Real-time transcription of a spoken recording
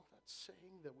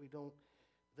saying that we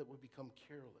become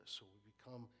careless or we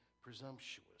become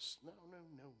presumptuous. No, no,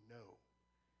 no, no.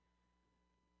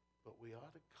 But we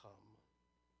ought to come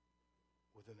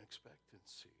with an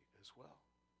expectancy as well.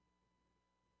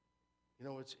 You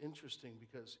know, it's interesting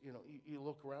because, you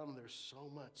look around and there's so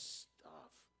much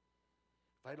stuff.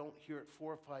 If I don't hear it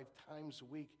 4 or 5 times a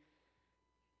week,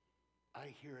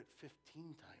 I hear it 15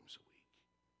 times a week.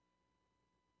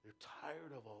 They're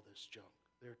tired of all this junk.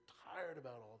 They're tired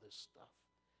about all this stuff.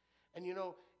 And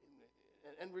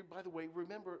by the way,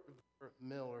 remember Vera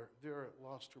Miller. Vera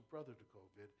lost her brother to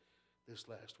COVID this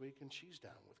last week, and she's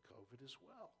down with COVID as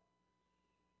well.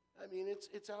 I mean,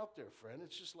 it's out there, friend.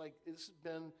 It's just like, this has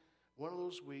been one of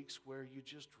those weeks where you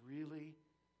just really,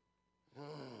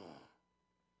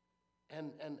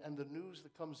 and the news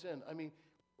that comes in. I mean,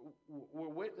 we're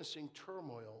witnessing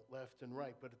turmoil left and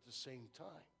right, but at the same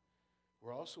time,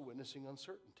 we're also witnessing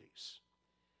uncertainties.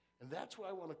 And that's why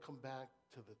I want to come back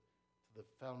to the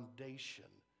foundation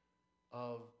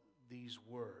of these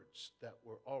words that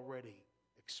were already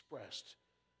expressed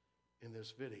in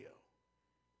this video.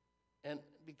 And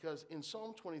because in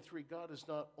Psalm 23, God is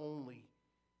not only,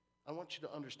 I want you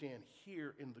to understand,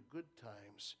 here in the good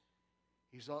times,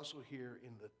 He's also here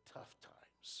in the tough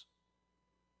times.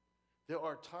 There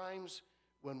are times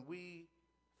when we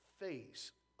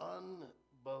face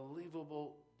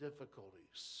unbelievable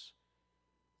difficulties.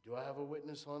 Do I have a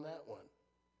witness on that one?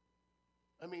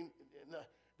 I mean,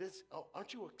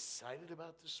 aren't you excited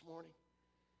about this morning?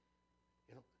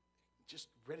 Just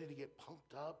ready to get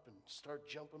pumped up and start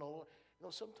jumping all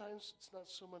over. Sometimes it's not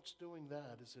so much doing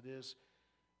that as it is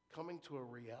coming to a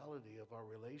reality of our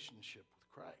relationship with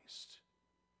Christ.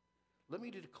 Let me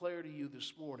declare to you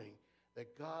this morning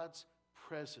that God's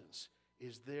presence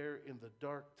is there in the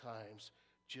dark times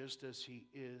just as He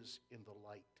is in the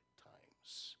light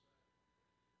times.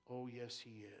 Oh, yes,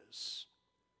 He is.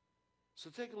 So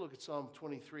take a look at Psalm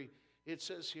 23. It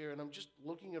says here, and I'm just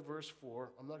looking at verse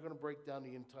 4. I'm not going to break down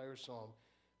the entire psalm.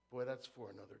 Boy, that's for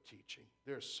another teaching.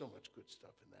 There's so much good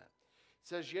stuff in that. It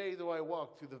says, yea, though I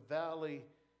walk through the valley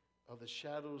of the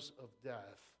shadows of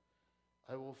death,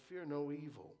 I will fear no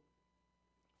evil.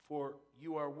 For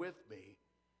you are with me,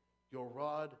 your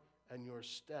rod and your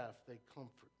staff, they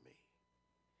comfort me.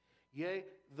 Yea,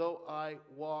 though I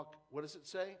walk, what does it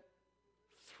say?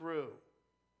 Through.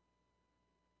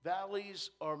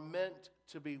 Valleys are meant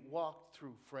to be walked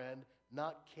through, friend,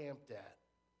 not camped at.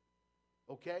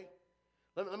 Okay?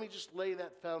 Let me just lay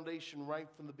that foundation right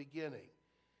from the beginning.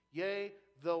 Yea,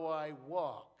 though I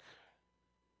walk.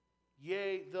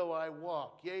 Yea, though I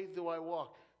walk. Yea, though I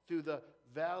walk through the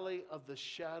valley of the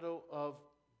shadow of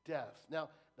death. Now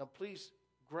please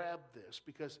grab this,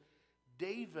 because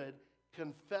David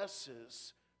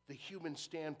confesses the human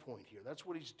standpoint here. That's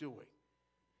what he's doing.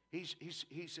 He's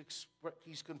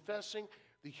confessing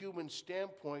the human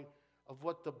standpoint of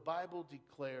what the Bible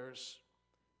declares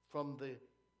from the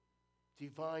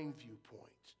divine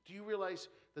viewpoint. Do you realize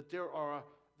that there are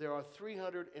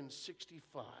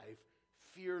 365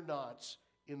 fear nots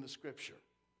in the Scripture?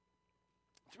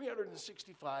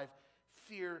 365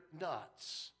 fear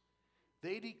nots.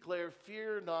 They declare,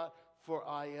 fear not, for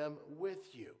I am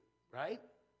with you. Right?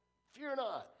 Fear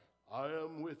not, I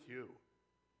am with you.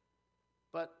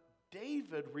 But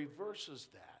David reverses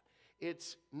that.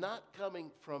 It's not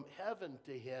coming from heaven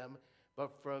to him,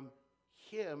 but from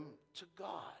him to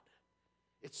God.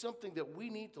 It's something that we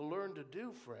need to learn to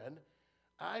do, friend.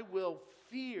 I will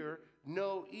fear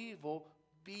no evil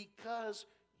because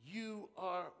you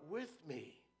are with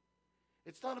me.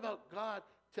 It's not about God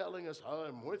telling us,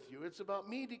 I'm with you. It's about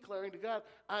me declaring to God,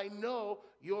 I know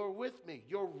you're with me.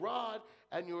 Your rod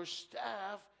and your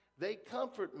staff, they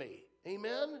comfort me.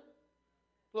 Amen?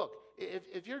 Look,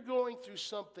 if you're going through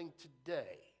something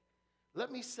today,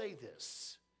 let me say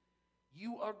this.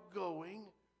 You are going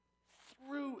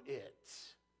through it.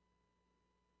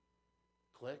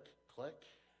 Click, click.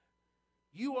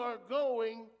 You are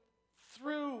going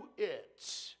through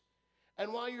it.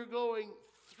 And while you're going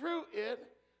through it,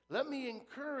 let me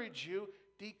encourage you,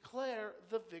 declare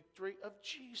the victory of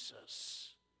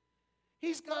Jesus.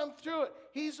 He's gone through it.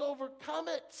 He's overcome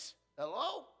it.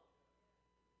 Hello?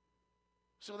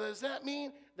 So does that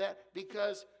mean that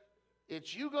because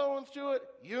it's you going through it,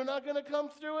 you're not going to come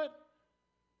through it?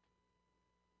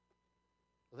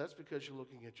 Well, that's because you're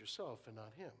looking at yourself and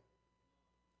not Him.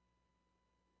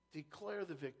 Declare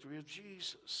the victory of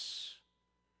Jesus.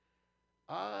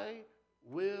 I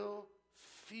will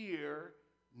fear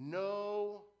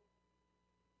no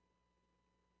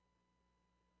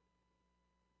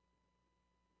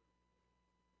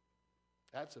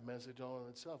That's a message all in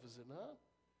itself, is it not?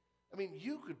 I mean,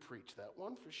 you could preach that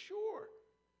one for sure.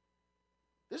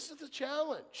 This is the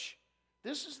challenge.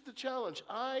 This is the challenge.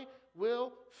 I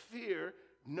will fear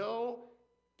no,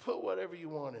 put whatever you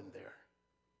want in there.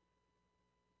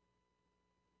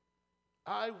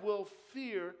 I will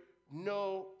fear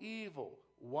no evil.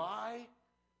 Why?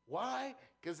 Why?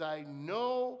 Because I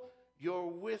know you're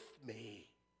with me.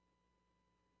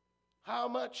 How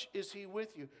much is he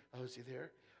with you? Oh, is he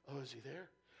there? Oh, is he there?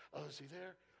 Oh, is he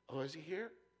there? Oh, is he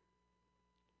here?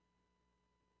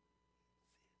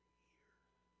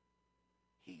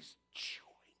 He's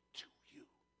joined to you.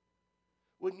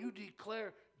 When you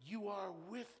declare, you are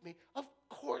with me, of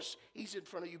course he's in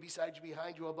front of you, beside you,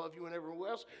 behind you, above you, and everywhere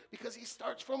else, because he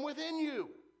starts from within you.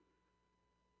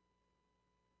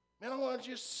 Man, I want to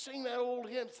just sing that old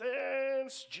hymn,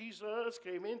 since Jesus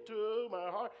came into my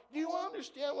heart. Do you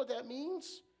understand what that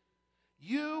means?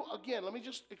 You, again, let me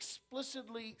just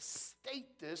explicitly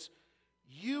state this.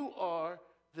 You are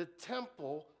the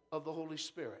temple of the Holy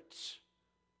Spirit.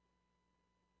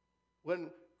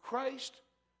 When Christ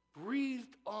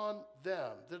breathed on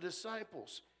them, the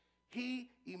disciples, he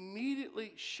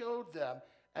immediately showed them,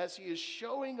 as he is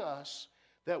showing us,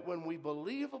 that when we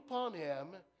believe upon him,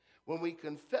 when we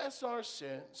confess our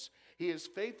sins, he is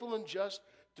faithful and just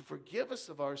to forgive us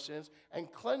of our sins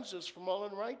and cleanse us from all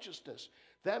unrighteousness.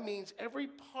 That means every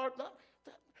part,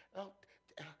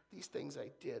 these things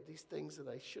I did, these things that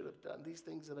I should have done, these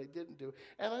things that I didn't do,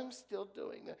 and I'm still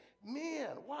doing that.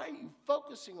 Man, why are you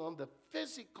focusing on the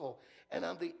physical and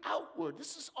on the outward?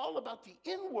 This is all about the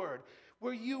inward,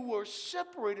 where you were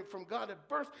separated from God at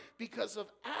birth because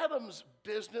of Adam's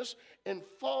business in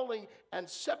falling and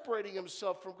separating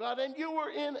himself from God, and you were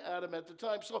in Adam at the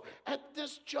time. So at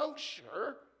this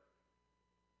juncture,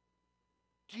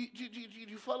 do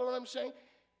you follow what I'm saying?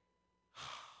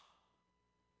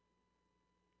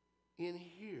 In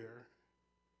here,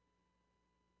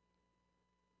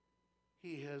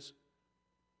 he has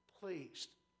placed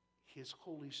his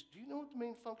Holy Spirit. Do you know what the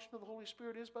main function of the Holy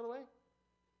Spirit is, by the way?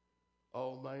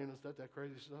 Oh, man, is that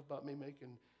crazy stuff about me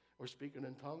making or speaking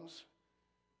in tongues?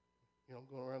 You know,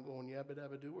 going around going yabba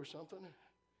dabba doo or something?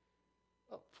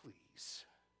 Oh, please.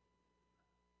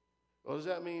 Well, does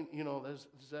that mean,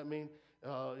 does that mean,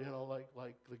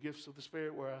 like the gifts of the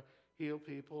Spirit where I heal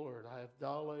people or I have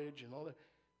knowledge and all that?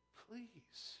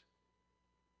 Please.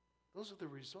 Those are the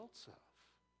results of.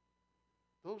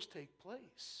 Those take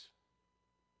place.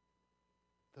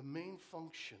 The main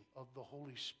function of the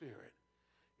Holy Spirit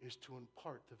is to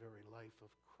impart the very life of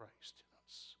Christ in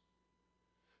us.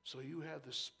 So you have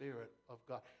the Spirit of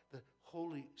God. The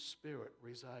Holy Spirit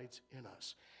resides in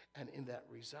us. And in that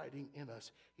residing in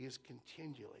us, he is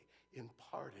continually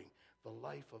imparting the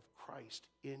life of Christ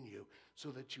in you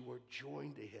so that you are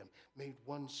joined to him, made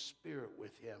one spirit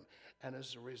with him, and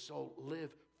as a result, live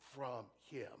from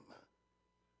him.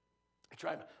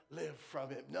 Trying to live from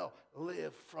him. No,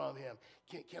 live from him.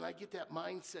 Can I get that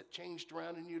mindset changed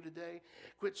around in you today?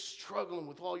 Quit struggling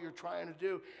with all you're trying to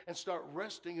do and start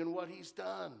resting in what he's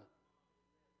done.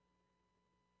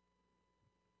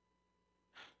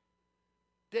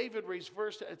 David reads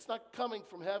verse, it's not coming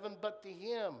from heaven, but to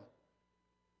him.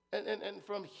 And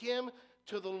from him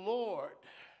to the Lord.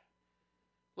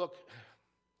 Look,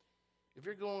 if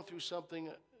you're going through something,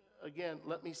 again,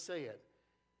 let me say it.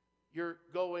 You're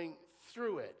going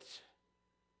through it.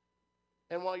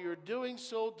 And while you're doing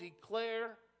so,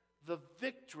 declare the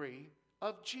victory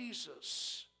of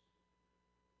Jesus.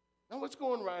 Now, what's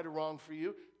going right or wrong for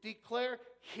you? Declare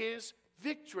his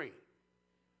victory.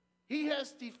 He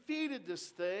has defeated this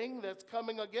thing that's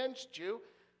coming against you.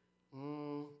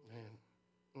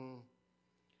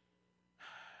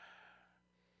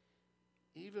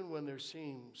 Even when there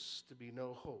seems to be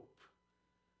no hope,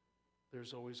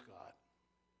 there's always God.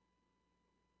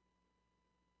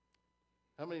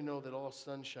 How many know that all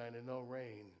sunshine and no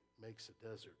rain makes a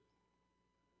desert?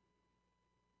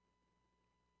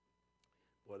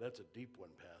 Boy, that's a deep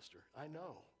one, Pastor. I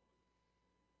know.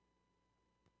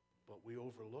 But we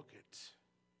overlook it.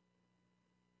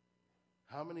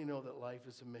 How many know that life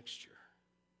is a mixture?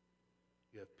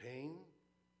 You have pain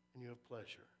and you have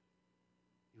pleasure.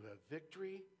 You have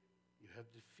victory, you have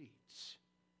defeats.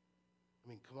 I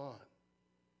mean, come on.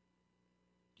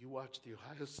 You watched the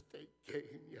Ohio State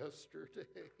game yesterday.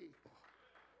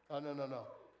 Oh, no.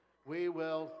 We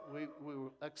will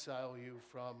exile you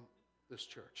from this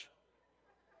church.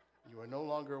 You are no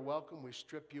longer welcome. We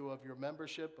strip you of your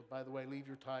membership. But by the way, leave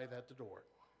your tithe at the door.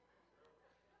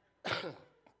 In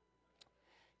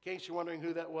case you're wondering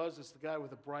who that was, it's the guy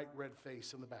with the bright red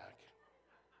face in the back.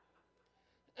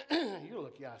 You're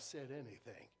lucky I said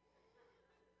anything.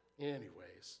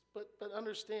 Anyways, but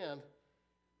understand,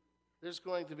 There's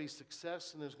going to be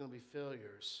success and there's going to be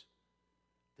failures.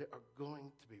 There are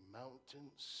going to be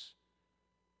mountains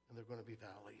and there are going to be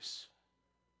valleys.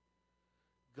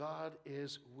 God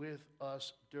is with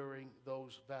us during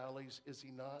those valleys, is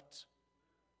he not?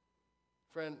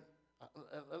 Friend,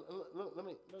 let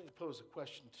me pose a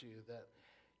question to you that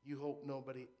you hope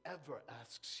nobody ever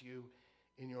asks you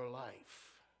in your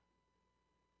life.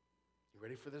 You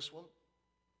ready for this one?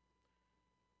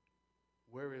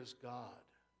 Where is God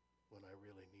when I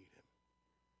really need him?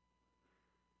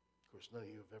 Of course, none of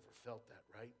you have ever felt that,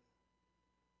 right?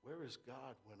 Where is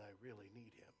God when I really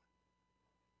need him?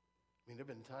 I mean, there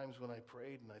have been times when I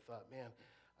prayed and I thought, man,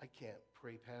 I can't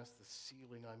pray past the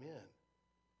ceiling I'm in.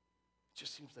 It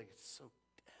just seems like it's so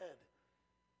dead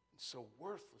and so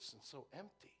worthless and so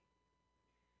empty.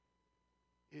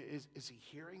 Is he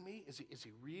hearing me? Is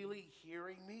he really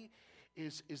hearing me?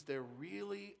 Is there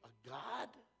really a God?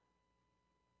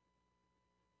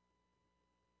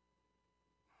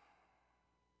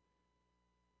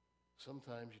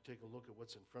 Sometimes you take a look at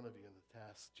what's in front of you and the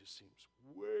task just seems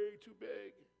way too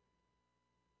big.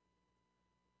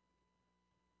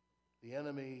 The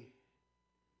enemy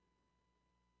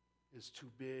is too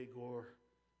big or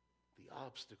the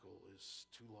obstacle is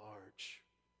too large.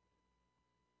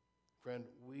 Friend,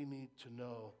 we need to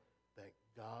know that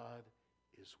God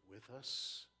is with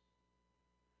us.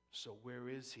 So where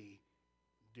is he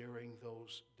during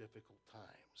those difficult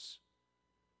times?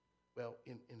 Well,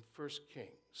 in 1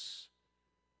 Kings,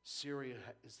 Syria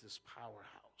is this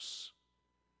powerhouse.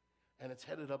 And it's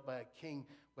headed up by a king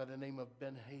by the name of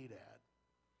Ben-Hadad.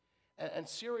 And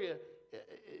Syria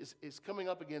is coming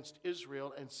up against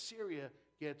Israel, and Syria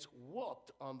gets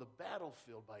whooped on the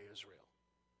battlefield by Israel.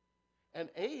 And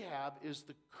Ahab is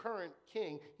the current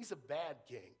king. He's a bad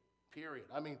king, period.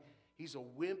 I mean, he's a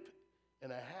wimp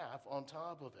and a half on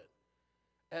top of it.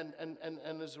 And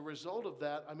as a result of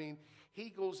that, I mean, he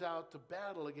goes out to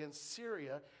battle against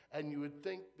Syria, and you would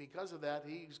think because of that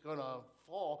he's going to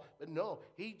fall. But no,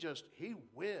 he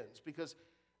wins, because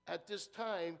at this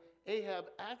time, Ahab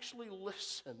actually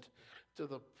listened to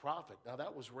the prophet. Now,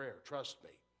 that was rare, trust me.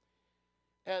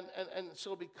 And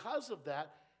so because of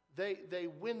that, they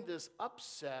win this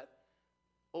upset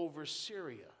over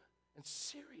Syria. And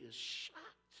Syria is shocked.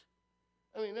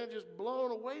 I mean, they're just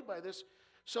blown away by this.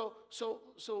 So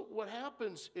what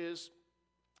happens is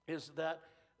that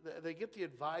they get the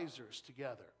advisors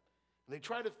together. And they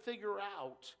try to figure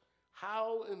out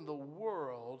how in the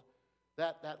world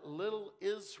that little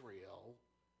Israel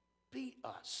beat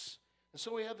us. And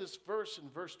so we have this verse in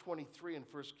verse 23 in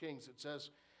 1 Kings. It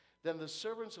says, "Then the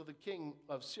servants of the king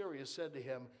of Syria said to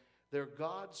him, 'Their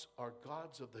gods are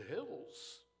gods of the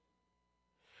hills.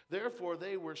 Therefore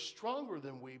they were stronger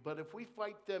than we, but if we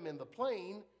fight them in the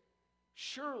plain,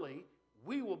 surely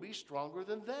we will be stronger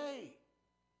than they.'"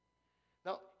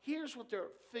 Now, here's what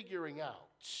they're figuring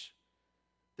out.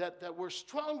 That we're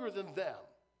stronger than them,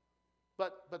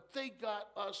 but they got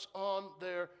us on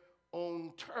their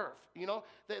own turf. You know,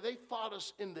 they fought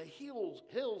us in the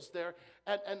hills there,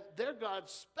 and their God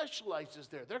specializes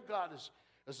there. Their God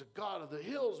is a God of the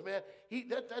hills, man.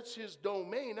 That's his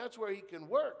domain. That's where he can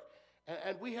work.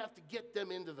 And we have to get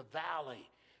them into the valley.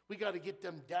 We got to get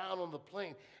them down on the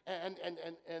plain.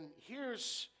 And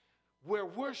here's where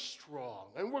we're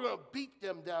strong. And we're going to beat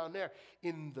them down there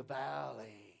in the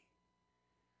valley.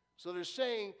 So they're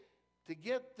saying to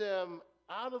get them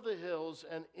out of the hills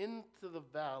and into the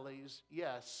valleys,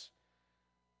 yes,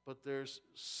 but there's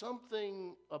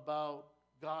something about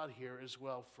God here as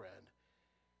well, friend,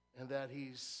 and that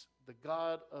he's the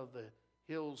God of the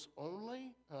hills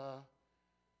only.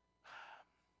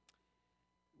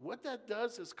 What that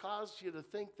does is cause you to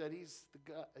think that he's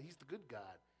the good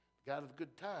God, the God of the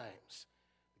good times,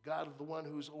 the God of the one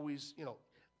who's always,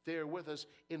 there with us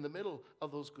in the middle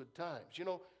of those good times.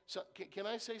 So can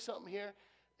I say something here?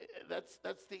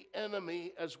 That's the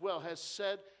enemy as well, has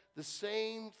said the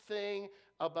same thing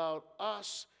about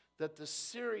us that the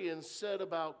Syrians said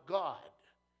about God.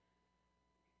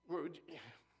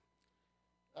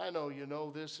 I know you know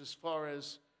this as far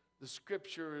as the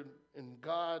scripture and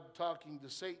God talking to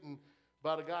Satan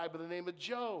about a guy by the name of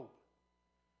Job.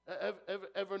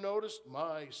 Ever noticed?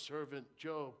 My servant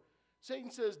Job.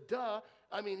 Satan says, duh.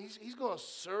 I mean, he's going to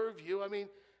serve you. I mean,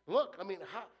 look,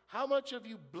 how much have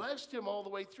you blessed him all the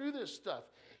way through this stuff?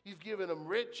 You've given him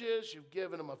riches. You've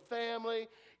given him a family.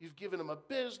 You've given him a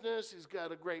business. He's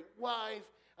got a great wife.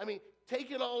 I mean, take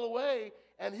it all away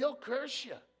and he'll curse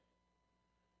you.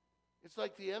 It's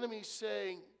like the enemy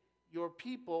saying, your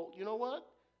people, you know what?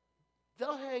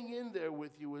 They'll hang in there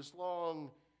with you as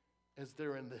long as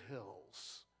they're in the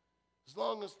hills. As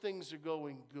long as things are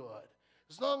going good.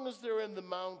 as long as they're in the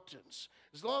mountains,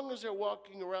 as long as they're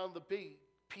walking around the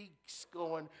peaks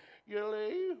going,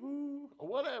 yay-hoo, or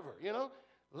whatever,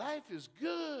 life is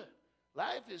good.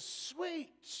 Life is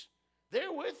sweet.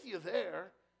 They're with you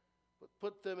there, but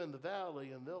put them in the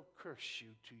valley and they'll curse you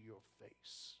to your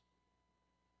face.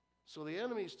 So the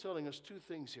enemy is telling us two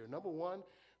things here. Number one,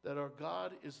 that our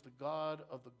God is the God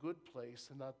of the good place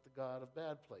and not the God of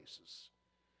bad places.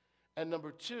 And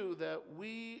number two, that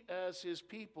we as his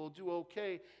people do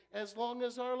okay as long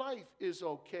as our life is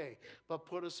okay. But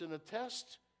put us in a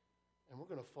test and we're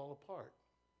going to fall apart.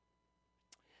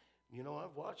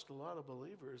 I've watched a lot of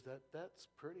believers that's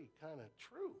pretty kind of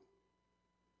true.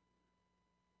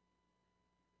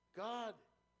 God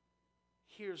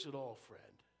hears it all, friend.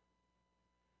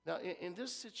 Now, in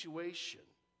this situation,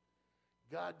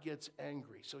 God gets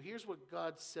angry. So here's what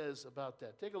God says about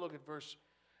that. Take a look at verse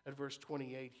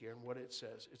 28 here and what it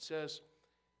says. It says,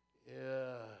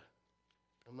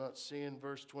 I'm not seeing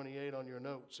verse 28 on your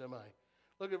notes, am I?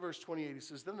 Look at verse 28. It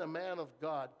says, then the man of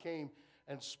God came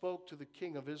and spoke to the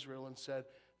king of Israel and said,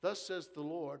 thus says the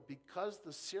Lord, because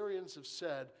the Syrians have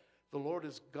said, the Lord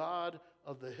is God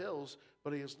of the hills,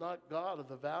 but he is not God of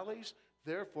the valleys,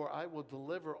 therefore I will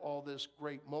deliver all this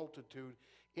great multitude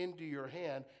into your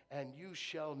hand, and you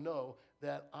shall know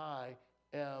that I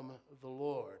am the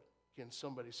Lord. Can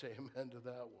somebody say amen to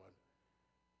that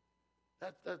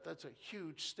one? That's a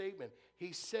huge statement.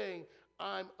 He's saying,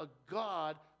 I'm a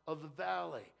God of the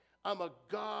valley. I'm a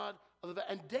God of the valley.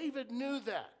 And David knew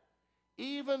that.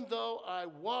 Even though I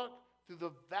walk through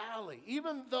the valley.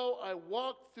 Even though I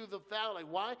walk through the valley.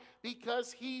 Why?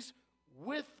 Because he's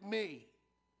with me.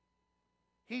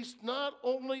 He's not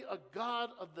only a God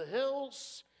of the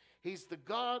hills, he's the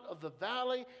God of the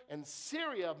valley. And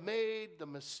Syria made the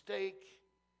mistake.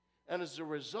 And as a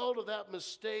result of that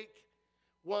mistake,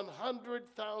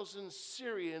 100,000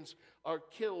 Syrians are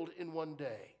killed in one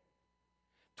day.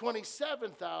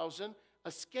 27,000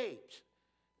 escaped.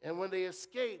 And when they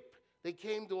escaped, they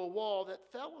came to a wall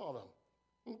that fell on them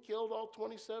and killed all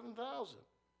 27,000.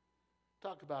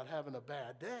 Talk about having a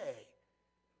bad day.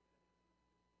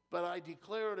 But I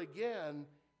declare it again,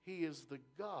 he is the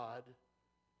God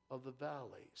of the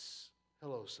valleys.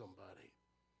 Hello, somebody.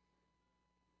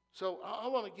 So I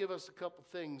want to give us a couple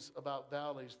things about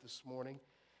valleys this morning.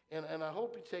 And I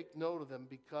hope you take note of them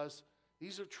because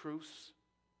these are truths.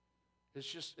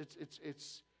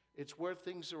 It's where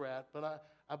things are at. But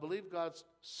I believe God's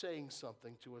saying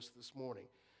something to us this morning.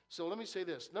 So let me say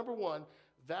this. Number one,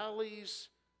 valleys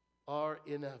are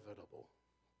inevitable.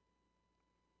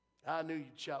 I knew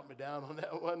you'd shout me down on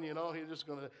that one, You're just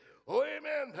going to, oh,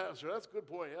 amen, Pastor. That's a good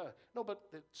point, yeah. No, but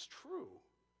it's true.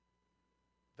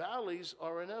 Valleys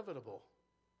are inevitable.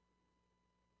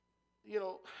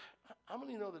 How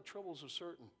many know that troubles are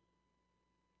certain?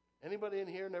 Anybody in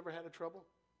here never had a trouble?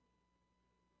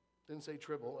 Didn't say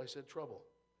tribble, I said trouble.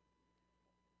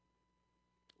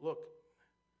 Look,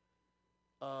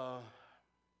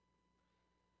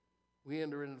 we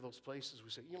enter into those places,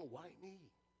 we say, why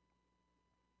me?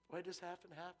 Why did this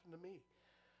happen to me?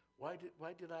 What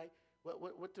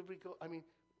did we go,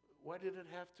 why did it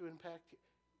have to impact you?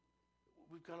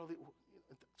 We've got all the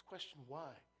question why.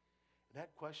 And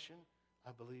that question,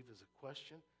 I believe, is a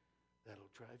question that'll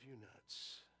drive you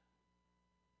nuts.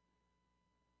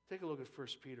 Take a look at 1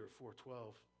 Peter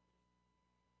 4:12.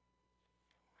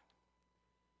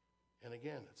 And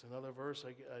again, it's another verse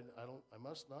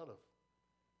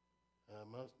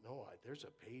there's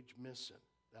a page missing.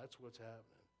 That's what's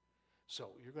happening.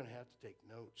 So you're going to have to take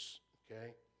notes,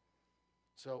 okay?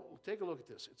 So take a look at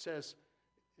this. It says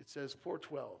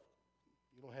 4:12.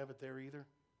 You don't have it there either?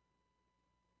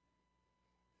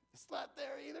 It's not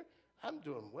there either? I'm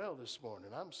doing well this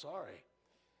morning. I'm sorry.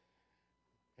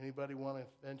 Anybody want to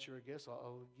venture a guess?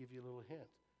 I'll give you a little hint.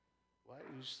 Why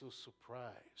are you so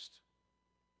surprised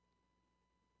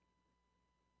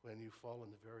when you fall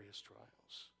into various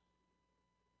trials?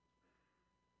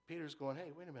 Peter's going,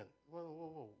 hey, wait a minute.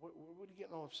 Whoa. What are you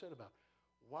getting all upset about?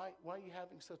 Why are you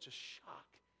having such a shock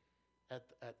at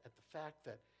the fact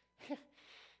that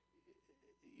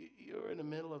you're in the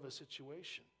middle of a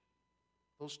situation?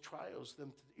 Those trials,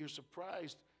 you're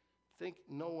surprised, think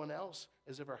no one else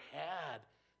has ever had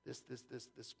this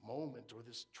moment or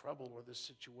this trouble or this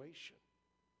situation.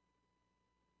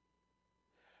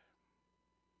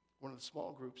 One of the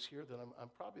small groups here that I'm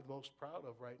probably the most proud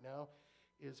of right now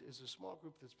is a small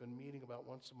group that's been meeting about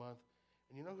once a month.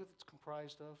 And you know who it's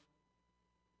comprised of?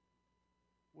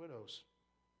 Widows.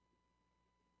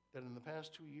 That in the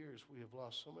past 2 years, we have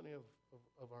lost so many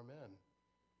of our men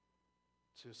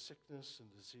to sickness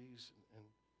and disease.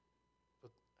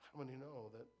 But how many know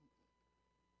that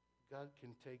God can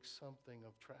take something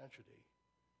of tragedy,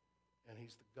 and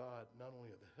he's the God not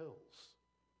only of the hills,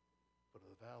 but of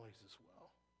the valleys as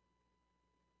well.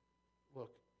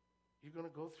 Look, you're going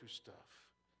to go through stuff.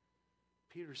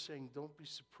 Peter's saying, don't be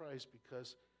surprised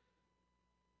because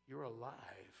you're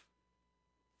alive.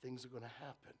 Things are going to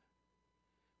happen.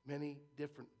 Many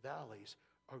different valleys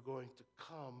are going to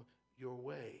come your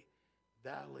way.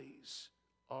 Valleys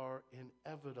are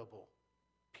inevitable,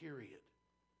 period.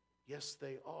 Yes,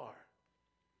 they are.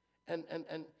 And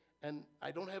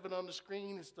I don't have it on the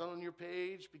screen. It's not on your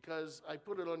page because I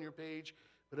put it on your page,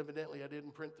 but evidently I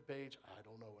didn't print the page. I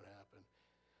don't know what happened.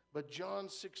 But John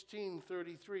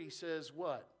 16:33 says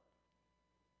what?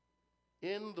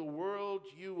 In the world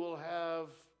you will have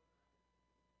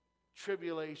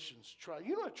tribulations.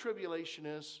 You know what tribulation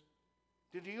is?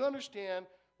 Did you understand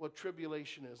what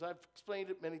tribulation is? I've explained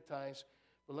it many times,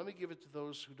 but let me give it to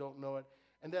those who don't know it.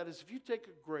 And that is if you take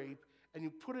a grape and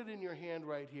you put it in your hand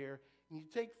right here, and you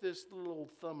take this little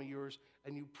old thumb of yours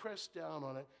and you press down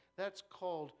on it, that's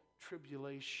called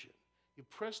tribulation. You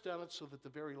press down it so that the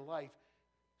very life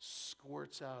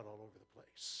squirts out all over the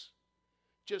place.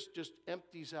 Just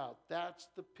empties out. That's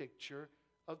the picture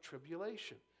of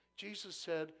tribulation. Jesus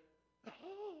said,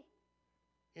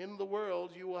 in the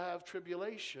world you will have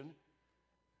tribulation.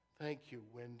 Thank you,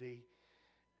 Wendy.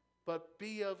 But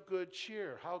be of good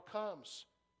cheer. How comes?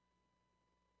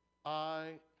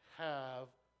 I have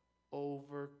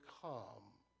overcome.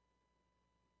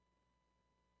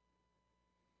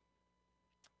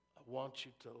 I want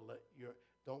you to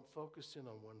don't focus in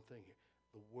on one thing here.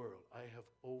 The world. I have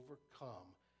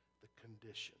overcome the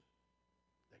condition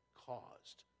that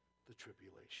caused the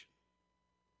tribulation.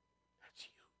 That's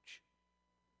huge.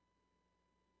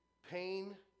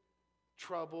 Pain,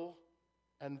 trouble,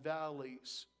 and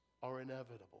valleys are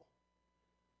inevitable.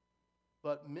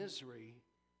 But misery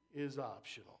is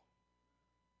optional.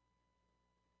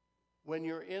 When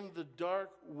you're in the dark,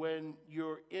 when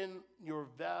you're in your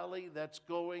valley it's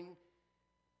going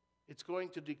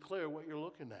to declare what you're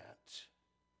looking at.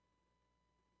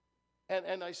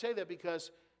 And I say that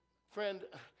because, friend,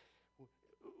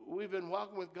 we've been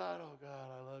walking with God. Oh, God,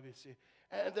 I love you. See,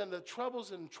 and then the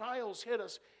troubles and trials hit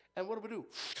us. And what do?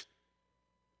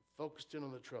 Focused in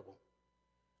on the trouble.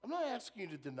 I'm not asking you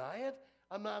to deny it.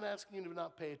 I'm not asking you to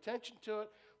not pay attention to it.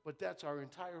 But that's our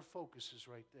entire focus is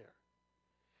right there.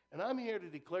 And I'm here to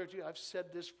declare to you, I've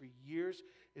said this for years.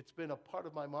 It's been a part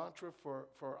of my mantra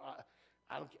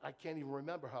I can't even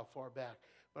remember how far back.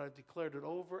 But I've declared it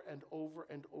over and over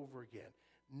and over again.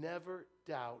 Never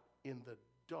doubt in the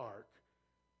dark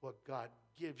what God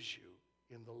gives you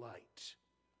in the light.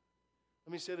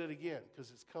 Let me say that again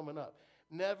because it's coming up.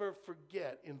 Never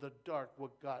forget in the dark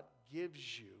what God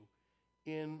gives you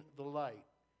in the light.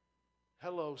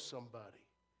 Hello, somebody.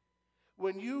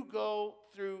 When you go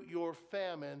through your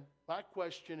famine, my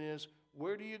question is,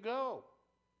 where do you go?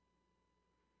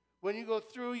 When you go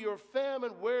through your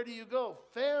famine, where do you go?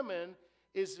 Famine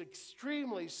is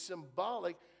extremely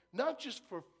symbolic, not just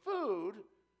for food,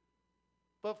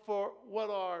 but for what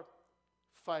are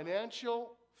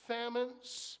financial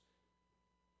famines,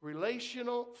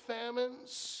 relational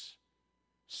famines,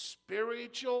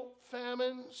 spiritual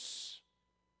famines,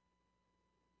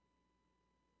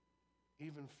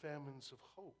 even famines of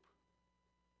hope.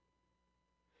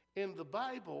 In the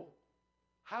Bible,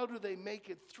 how do they make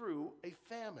it through a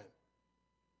famine?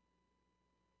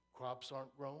 Crops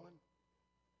aren't growing.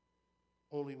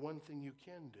 Only one thing you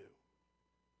can do.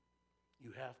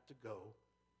 You have to go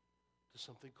to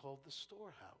something called the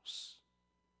storehouse.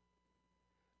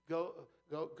 Go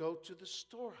to the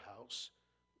storehouse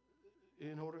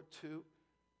in order to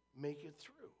make it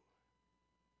through.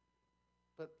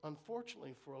 But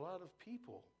unfortunately for a lot of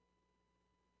people,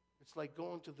 it's like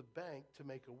going to the bank to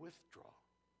make a withdrawal.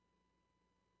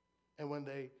 And when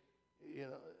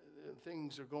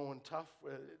things are going tough,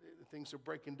 things are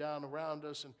breaking down around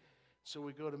us, and so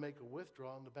we go to make a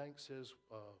withdrawal, and the bank says,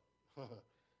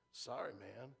 sorry,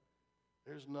 man,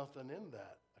 there's nothing in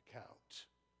that account.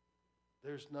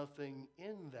 There's nothing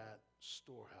in that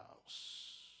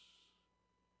storehouse.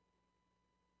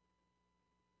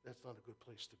 That's not a good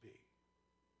place to be.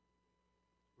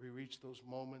 We reach those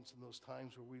moments and those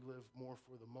times where we live more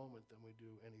for the moment than we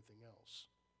do anything else.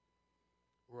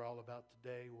 We're all about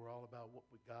today. We're all about what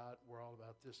we got. We're all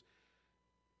about this.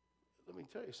 Let me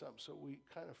tell you something. So we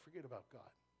kind of forget about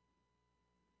God.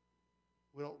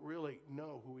 We don't really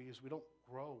know who he is. We don't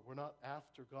grow. We're not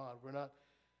after God. We're not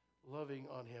loving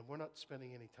on him. We're not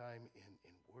spending any time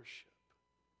in worship.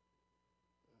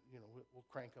 We'll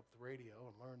crank up the radio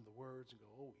and learn the words and go,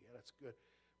 oh, yeah, that's good.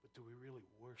 But do we really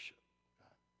worship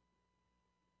God?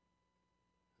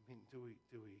 I mean, do we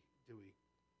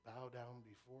bow down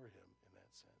before him in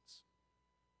that sense?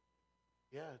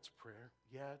 Yeah, it's prayer.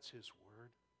 Yeah, it's his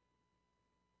word.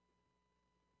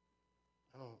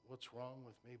 I don't know what's wrong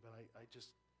with me, but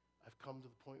I've come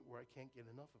to the point where I can't get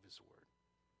enough of his word.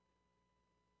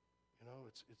 You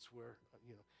know, it's where,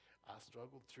 I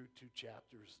struggled through 2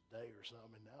 chapters a day or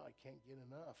something, and now I can't get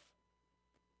enough.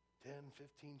 10,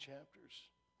 15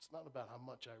 chapters. It's not about how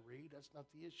much I read. That's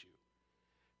not the issue.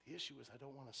 The issue is I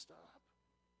don't want to stop.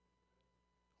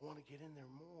 I want to get in there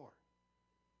more.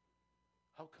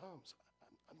 How comes?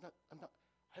 I'm not,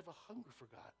 I have a hunger for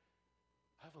God.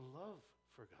 I have a love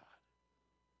for God.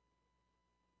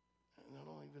 And I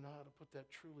don't even know how to put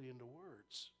that truly into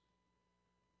words.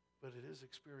 But it is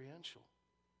experiential.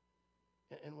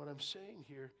 And what I'm saying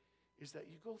here is that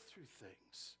you go through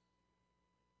things,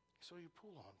 so you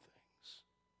pull on things.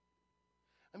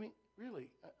 I mean, really,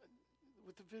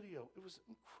 with the video, it was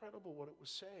incredible what it was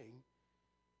saying,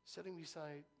 sitting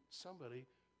beside somebody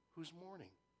who's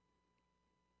mourning,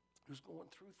 who's going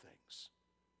through things,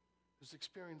 who's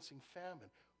experiencing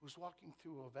famine, who's walking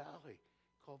through a valley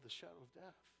called the shadow of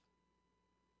death.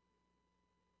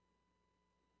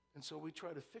 And so we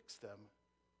try to fix them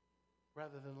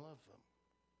rather than love them.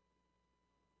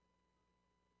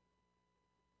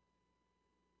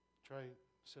 Try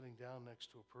sitting down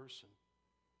next to a person,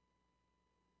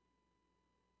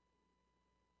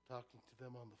 talking to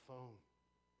them on the phone,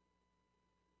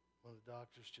 when the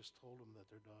doctors just told them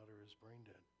that their daughter is brain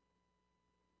dead.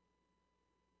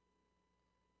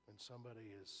 When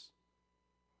somebody is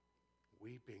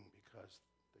weeping because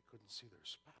they couldn't see their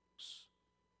spouse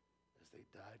as they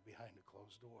died behind a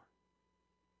closed door.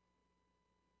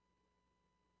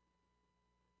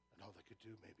 And all they could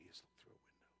do maybe is look through a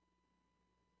window.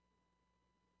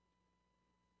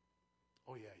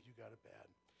 Oh yeah, you got it bad.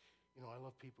 You know, I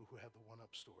love people who have the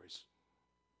one-up stories.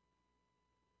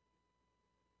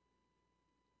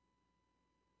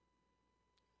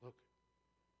 Look,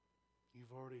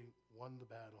 you've already won the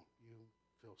battle. You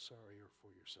feel sorrier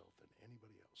for yourself than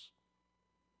anybody else.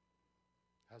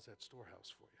 How's that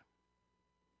storehouse for you?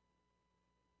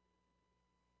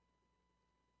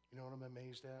 You know what I'm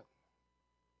amazed at?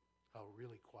 How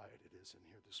really quiet it is in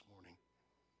here this morning.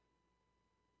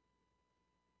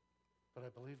 But I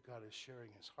believe God is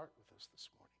sharing his heart with us this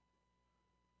morning.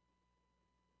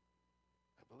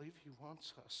 I believe he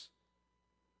wants us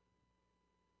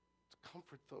to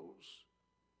comfort those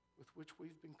with which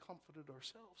we've been comforted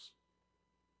ourselves.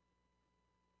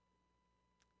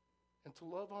 And to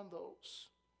love on those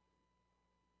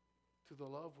to the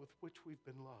love with which we've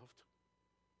been loved.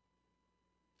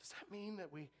 Does that mean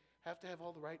that we have to have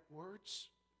all the right words?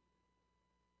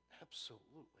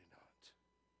 Absolutely not.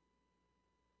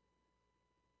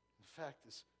 In fact,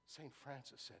 as St.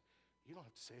 Francis said, you don't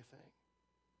have to say a thing.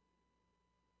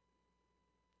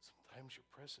 Sometimes your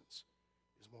presence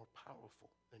is more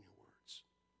powerful than your words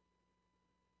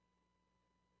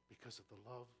because of the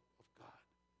love of God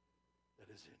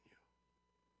that is in you.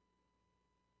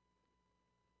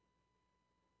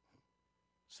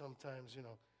 Sometimes,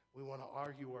 we want to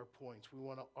argue our points. We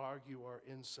want to argue our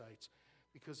insights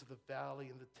because of the valley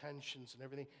and the tensions and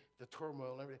everything, the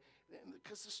turmoil and everything,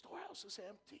 because the storehouse is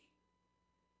empty.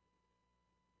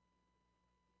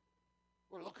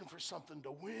 We're looking for something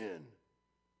to win,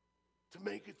 to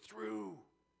make it through.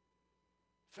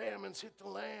 Famines hit the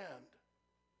land.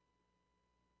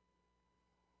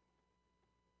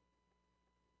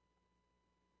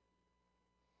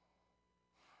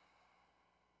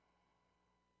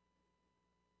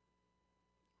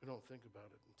 We don't think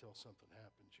about it until something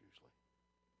happens usually.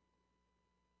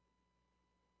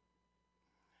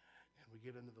 And we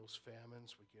get into those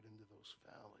famines, we get into those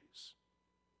valleys.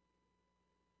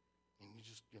 And you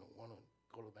just, want to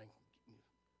go to the bank.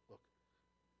 Look,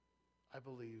 I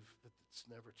believe that it's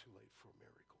never too late for a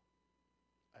miracle.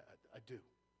 I do.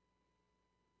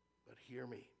 But hear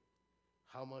me.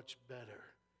 How much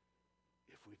better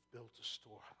if we've built a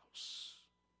storehouse?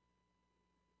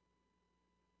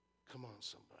 Come on,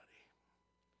 somebody.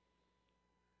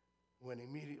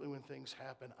 Immediately when things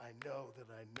happen, I know that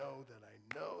I know that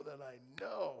I know that I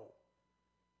know.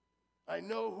 I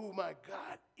know who my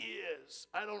God is.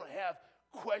 I don't have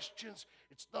questions.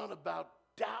 It's not about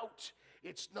doubt.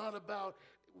 It's not about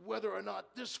whether or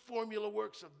not this formula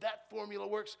works or that formula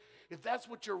works. If that's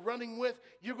what you're running with,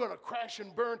 you're going to crash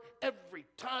and burn every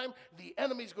time. The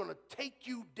enemy's going to take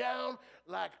you down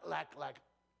like.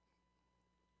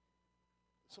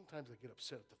 Sometimes I get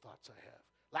upset at the thoughts I have.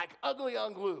 Like ugly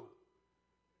on glue.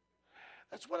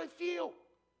 That's what I feel.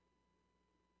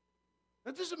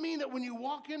 That doesn't mean that when you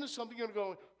walk into something, you're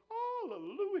going to go,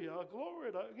 hallelujah,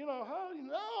 glory to, how,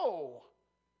 no.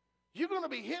 You're going to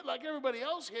be hit like everybody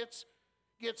else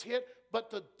gets hit, but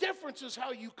the difference is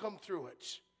how you come through it.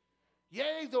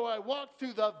 Yea, though I walk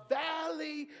through the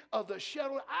valley of the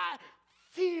shadow, I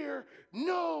fear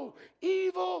no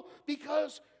evil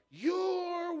because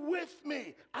you're with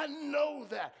me. I know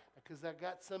that because I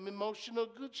got some emotional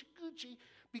Gucci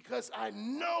because I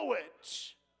know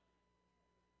it.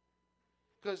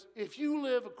 Because if you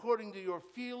live according to your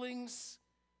feelings,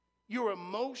 your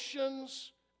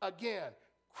emotions, again,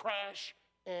 crash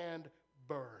and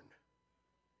burn.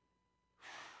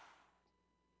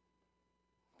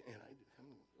 Man,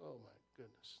 oh my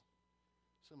goodness.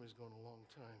 Somebody's going a long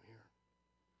time here.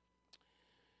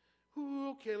 Ooh,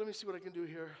 okay, let me see what I can do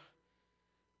here.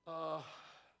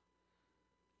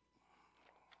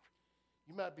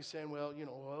 You might be saying, well,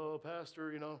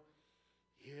 Pastor,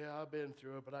 yeah, I've been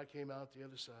through it, but I came out the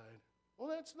other side. Well,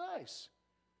 that's nice.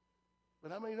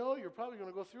 But how many know you're probably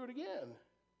going to go through it again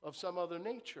of some other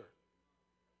nature?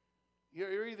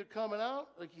 You're either coming out,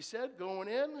 like you said, going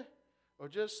in, or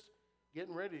just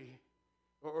getting ready,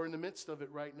 or in the midst of it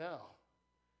right now.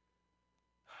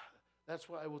 That's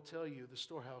why I will tell you the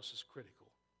storehouse is critical.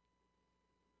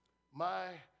 My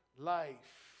life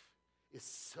is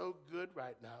so good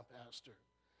right now, Pastor.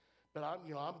 But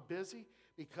I'm busy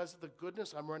because of the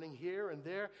goodness. I'm running here and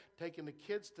there, taking the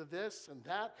kids to this and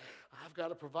that. I've got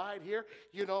to provide here.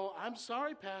 I'm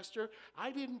sorry, Pastor.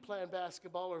 I didn't plan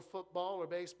basketball or football or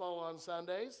baseball on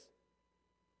Sundays.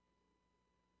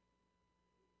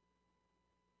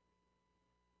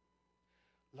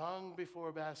 Long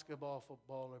before basketball,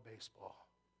 football, or baseball,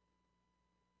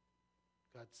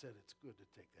 God said it's good to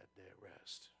take that day of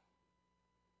rest.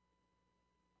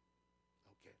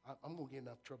 Okay, I'm going to get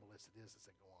enough trouble as it is as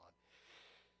I go on.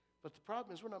 But the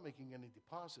problem is we're not making any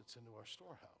deposits into our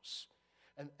storehouse.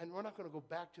 And we're not going to go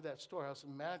back to that storehouse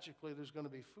and magically there's going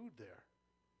to be food there.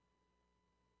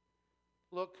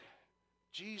 Look,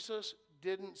 Jesus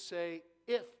didn't say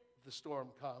if the storm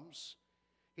comes.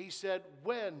 He said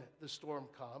when the storm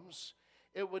comes,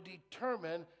 it would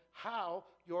determine how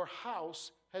your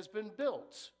house has been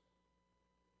built.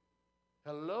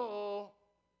 Hello?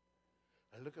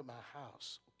 I look at my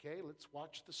house. Okay, let's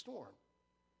watch the storm.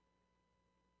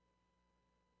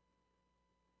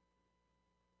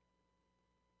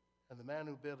 And the man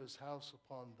who built his house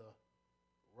upon the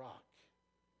rock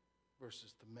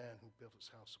versus the man who built his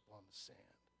house upon the sand.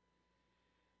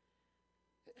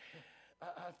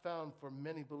 I found for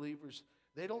many believers,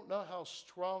 they don't know how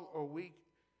strong or weak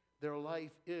their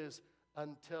life is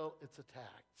until it's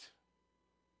attacked.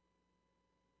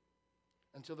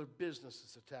 Until their business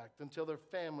is attacked, until their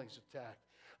family's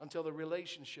attacked, until their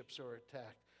relationships are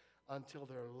attacked, until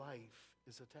their life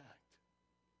is attacked.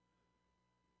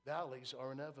 Valleys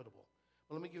are inevitable.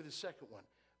 Well, let me give you the second one.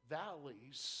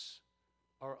 Valleys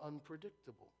are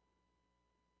unpredictable.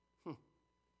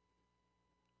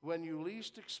 When you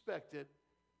least expect it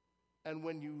and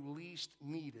when you least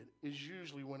need it is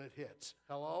usually when it hits.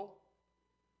 Hello?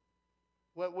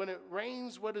 When it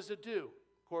rains, what does it do?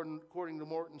 According to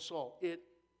Morton Salt, it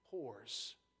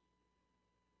pours.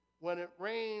 When it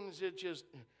rains, it just,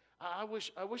 I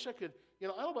wish I could, I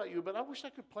don't know about you, but I wish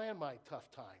I could plan my tough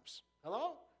times.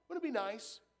 Hello? Wouldn't it be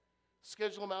nice?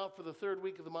 Schedule them out for the third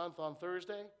week of the month on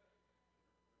Thursday.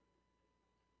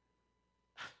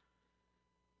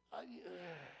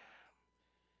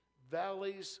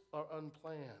 Valleys are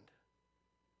unplanned.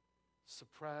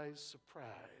 Surprise,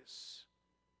 surprise.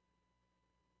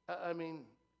 I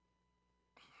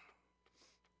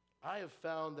have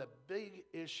found that big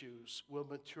issues will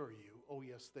mature you. Oh,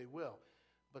 yes, they will.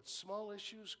 But small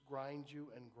issues grind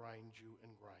you and grind you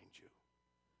and grind you.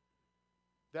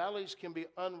 Valleys can be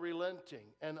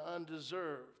unrelenting and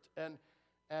undeserved. And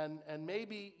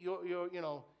maybe you're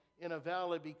in a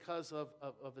valley because of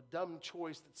a dumb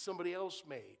choice that somebody else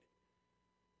made.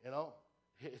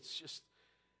 It's just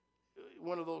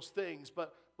one of those things.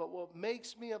 But what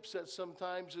makes me upset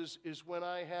sometimes is when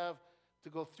I have to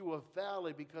go through a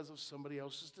valley because of somebody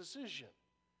else's decision.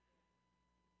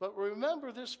 But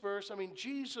remember this verse.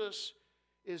 Jesus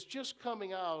is just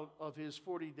coming out of his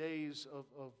 40 days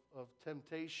of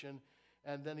temptation,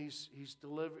 and then he's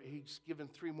given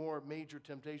 3 more major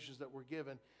temptations that were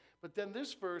given. But then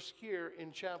this verse here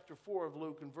in chapter 4 of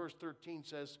Luke in verse 13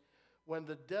 says, when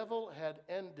the devil had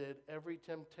ended every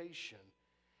temptation,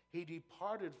 he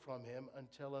departed from him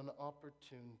until an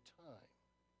opportune time.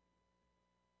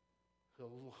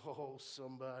 Hello,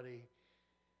 somebody.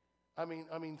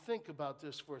 Think about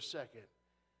this for a second.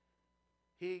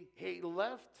 He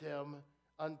left him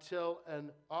until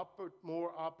an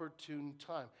more opportune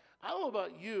time. I don't know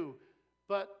about you,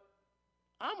 but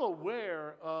I'm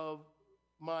aware of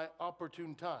my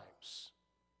opportune times.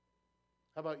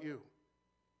 How about you?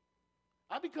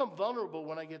 I become vulnerable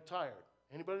when I get tired.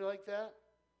 Anybody like that?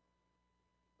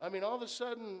 I mean, all of a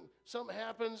sudden, something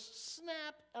happens,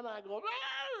 snap, and I go,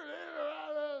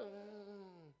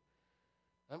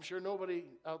 I'm sure nobody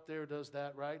out there does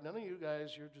that, right? None of you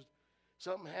guys, you're just,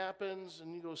 something happens,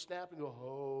 and you go snap and go,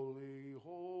 holy,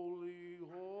 holy,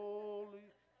 holy.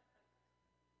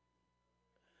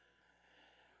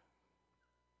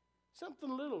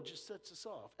 Something little just sets us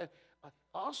off. And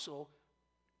also,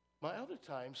 my other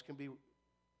times can be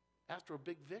after a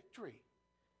big victory.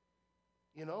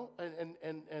 You know, and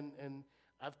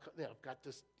I've got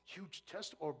this huge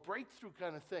test or breakthrough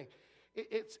kind of thing.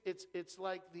 It's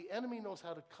like the enemy knows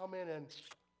how to come in and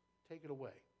take it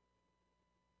away.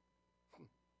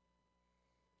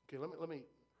 Okay, let me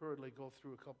hurriedly go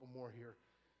through a couple more here.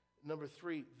 Number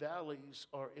 3, valleys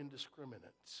are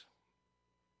indiscriminate.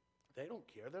 They don't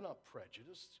care. They're not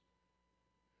prejudiced,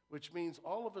 which means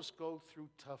all of us go through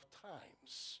tough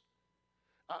times.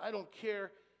 I don't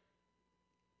care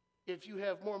if you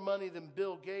have more money than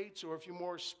Bill Gates or if you're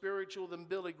more spiritual than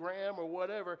Billy Graham or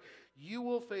whatever, you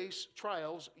will face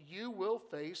trials. You will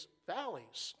face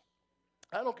valleys.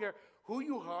 I don't care who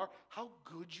you are, how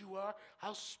good you are,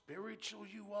 how spiritual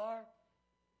you are.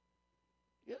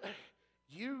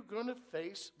 You're going to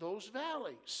face those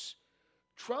valleys.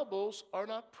 Troubles are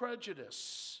not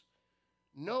prejudice.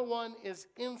 No one is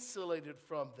insulated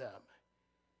from them.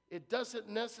 It doesn't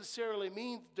necessarily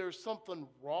mean there's something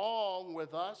wrong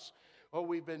with us or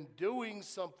we've been doing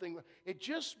something. It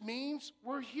just means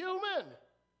we're human.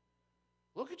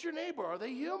 Look at your neighbor. Are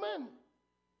they human?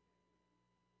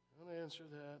 Don't answer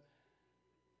that.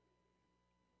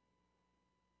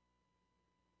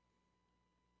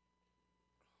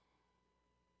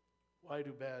 Why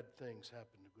do bad things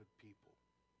happen to good people?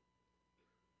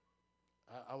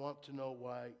 I want to know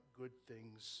why good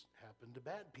things happen to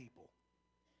bad people.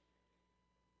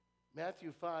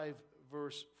 Matthew 5,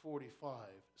 verse 45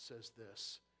 says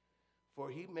this, For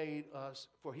he made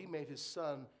his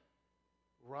sun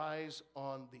rise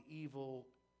on the evil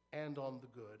and on the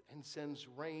good, and sends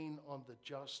rain on the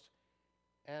just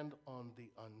and on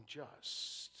the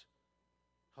unjust.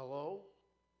 Hello?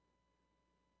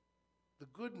 The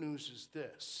good news is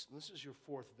this, and this is your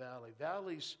 4th valley.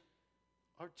 Valleys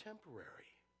are temporary.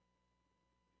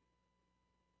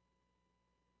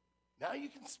 Now you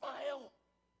can smile.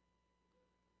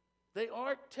 They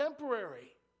are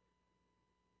temporary.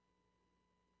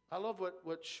 I love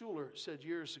what Schuller said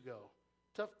years ago.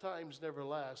 Tough times never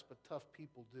last, but tough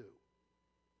people do.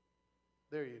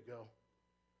 There you go.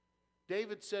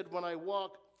 David said, when I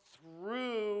walk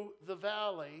through the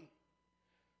valley,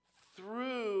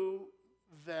 through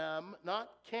them, not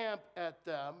camp at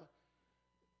them,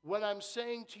 what I'm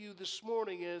saying to you this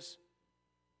morning is,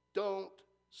 don't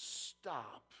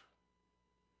stop.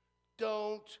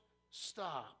 Don't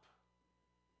stop.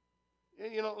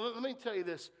 You know, let me tell you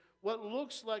this. What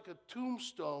looks like a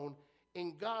tombstone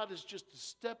in God is just a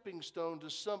stepping stone to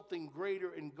something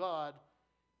greater in God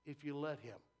if you let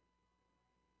Him.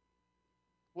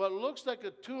 What looks like a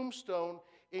tombstone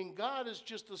in God is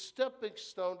just a stepping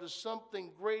stone to something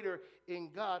greater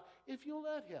in God if you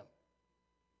let Him.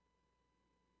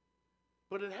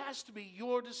 But it has to be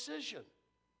your decision.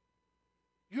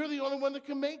 You're the only one that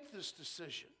can make this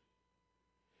decision.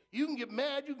 You can get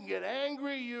mad, you can get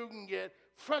angry, you can get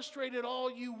frustrated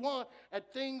all you want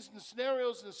at things and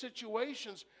scenarios and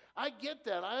situations. I get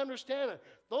that. I understand it.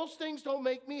 Those things don't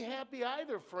make me happy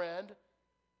either, friend.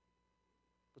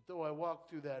 But though I walk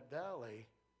through that valley,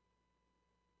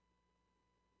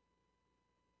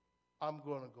 I'm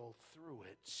going to go through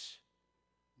it,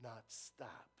 not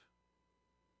stop,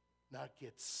 not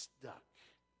get stuck.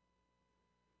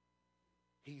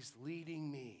 He's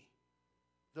leading me.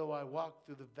 Though I walk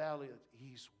through the valley,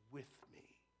 He's with me.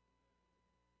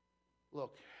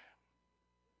 Look,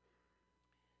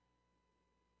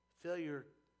 failure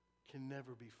can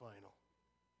never be final.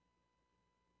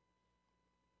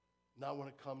 Not when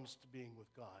it comes to being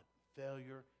with God.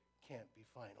 Failure can't be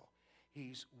final.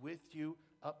 He's with you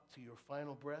up to your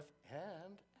final breath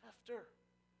and after.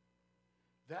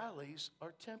 Valleys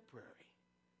are temporary.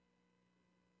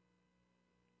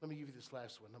 Let me give you this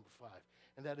last one, number 5.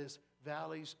 And that is,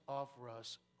 valleys offer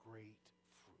us great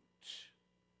fruit.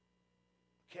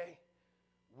 Okay?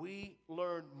 We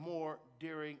learn more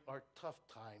during our tough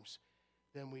times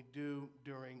than we do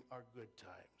during our good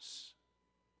times.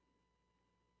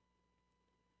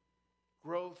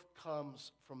 Growth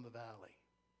comes from the valley.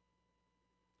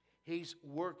 He's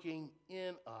working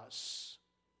in us,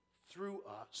 through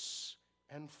us,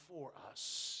 and for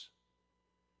us.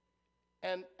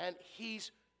 And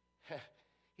he's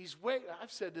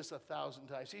I've said this 1,000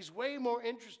 times, he's way more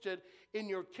interested in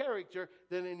your character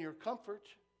than in your comfort.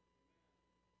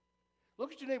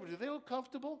 Look at your neighbor. Do they look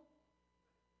comfortable?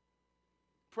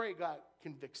 Pray God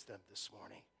convicts them this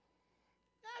morning.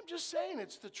 I'm just saying,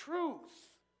 it's the truth.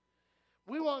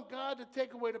 We want God to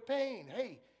take away the pain.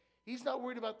 Hey, he's not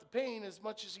worried about the pain as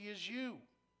much as he is you.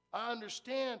 I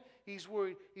understand he's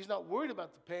worried. He's not worried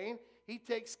about the pain. He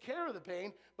takes care of the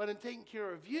pain, but in taking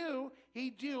care of you,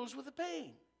 he deals with the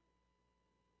pain.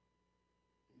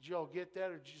 Did y'all get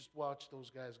that, or did you just watch those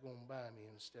guys going by me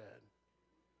instead?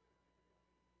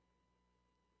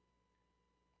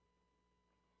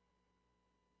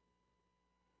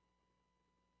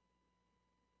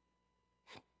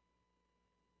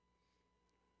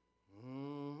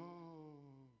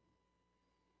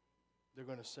 They're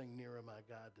going to sing Nearer My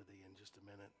God to Thee in just a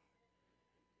minute.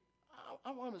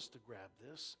 I want us to grab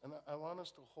this, and I want us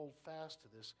to hold fast to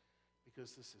this,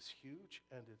 because this is huge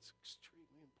and it's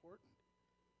extremely important.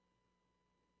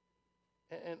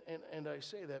 And I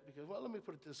say that because, well, let me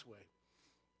put it this way.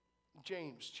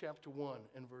 James chapter 1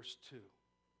 and verse 2.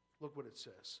 Look what it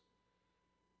says.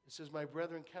 It says, "My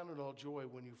brethren, count it all joy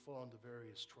when you fall into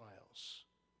various trials."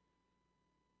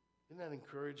 Isn't that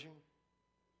encouraging?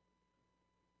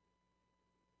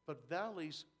 But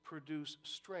valleys produce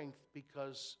strength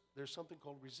because there's something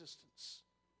called resistance.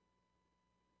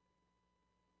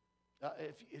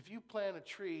 If you plant a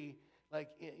tree, like,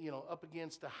 up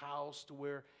against a house to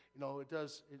where,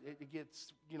 it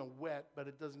gets, wet, but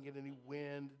it doesn't get any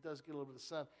wind, it does get a little bit of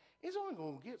sun, it's only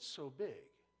going to get so big.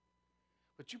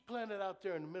 But you plant it out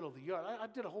there in the middle of the yard. I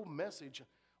did a whole message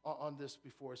on this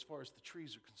before as far as the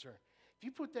trees are concerned. If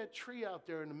you put that tree out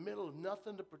there in the middle of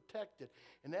nothing to protect it,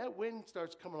 and that wind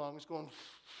starts coming along, it's going,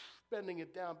 bending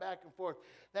it down back and forth,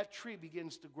 that tree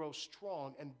begins to grow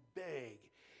strong and big.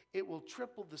 It will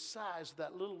triple the size of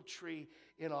that little tree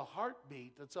in a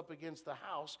heartbeat that's up against the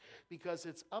house, because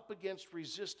it's up against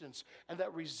resistance. And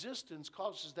that resistance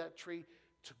causes that tree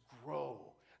to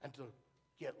grow and to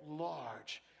get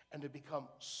large and to become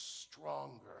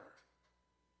stronger.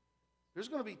 There's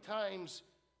going to be times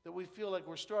that we feel like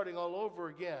we're starting all over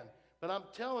again. But I'm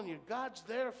telling you, God's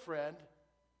there, friend.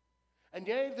 And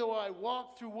yea, though I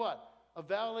walk through what? A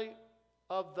valley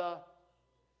of the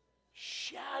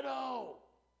shadow.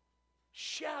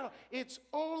 Shadow. It's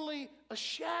only a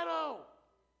shadow.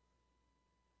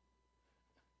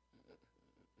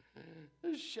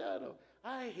 A shadow.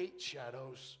 I hate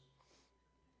shadows.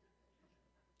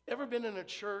 Ever been in a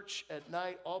church at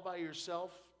night all by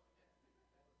yourself?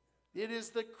 It is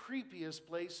the creepiest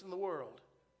place in the world.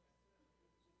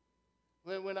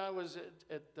 When I was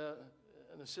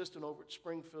an assistant over at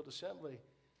Springfield Assembly,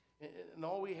 and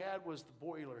all we had was the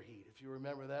boiler heat, if you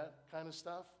remember that kind of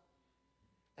stuff.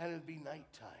 And it'd be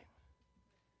nighttime.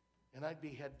 And had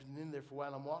been in there for a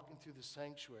while. I'm walking through the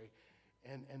sanctuary,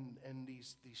 and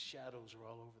these shadows are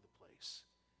all over the place.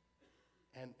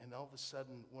 And all of a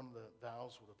sudden, one of the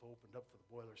valves would have opened up for the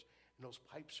boilers, and those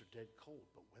pipes are dead cold.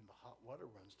 But when the hot water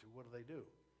runs through, what do?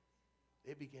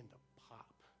 They begin to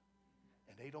pop,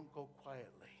 and they don't go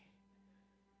quietly.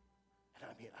 And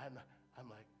I mean, I'm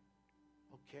like,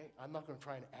 okay, I'm not going to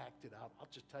try and act it out. I'll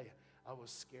just tell you, I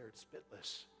was scared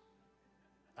spitless.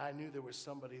 I knew there was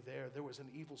somebody there. There was an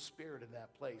evil spirit in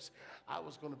that place. I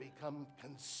was going to become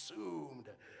consumed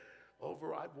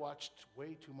I'd watched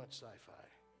way too much sci-fi.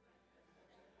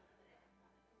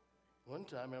 One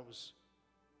time I was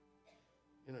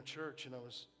in a church and I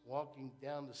was walking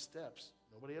down the steps.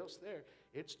 Nobody else there.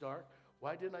 It's dark.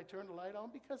 Why didn't I turn the light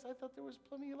on? Because I thought there was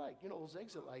plenty of light. Those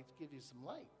exit lights give you some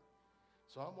light.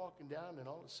 So I'm walking down, and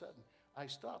all of a sudden I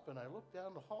stop and I look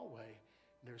down the hallway,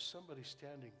 and there's somebody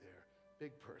standing there.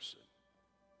 Big person,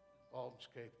 bald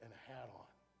cape, and a hat on.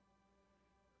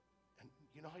 And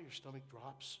you know how your stomach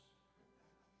drops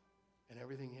and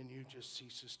everything in you just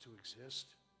ceases to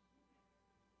exist,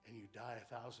 and you die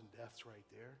 1,000 deaths right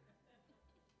there?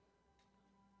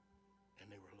 And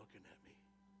they were looking at me,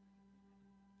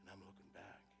 and I'm looking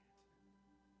back,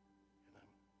 and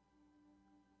I'm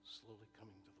slowly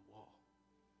coming to the wall,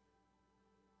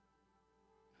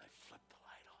 and I flipped the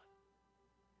light on.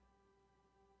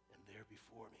 And there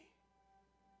before me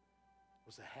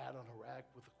was a hat on a rack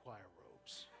with the choir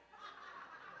robes.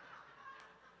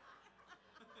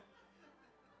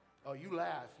 Oh, you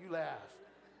laugh.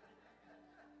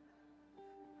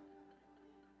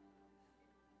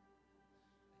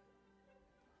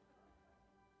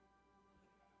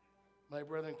 My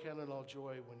brethren, count it all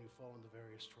joy when you fall into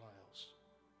various trials,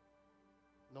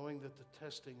 knowing that the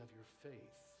testing of your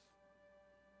faith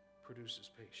produces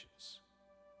patience.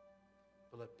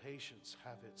 But let patience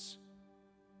have its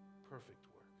perfect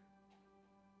work,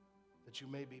 that you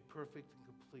may be perfect and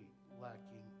complete,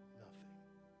 lacking nothing.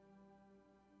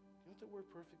 You know what the word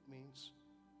perfect means?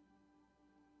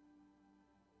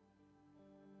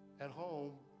 At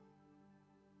home,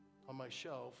 on my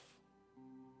shelf,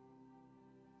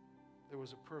 there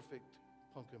was a perfect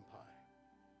pumpkin pie.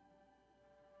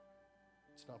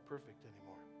 It's not perfect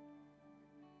anymore.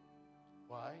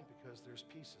 Why? Because there's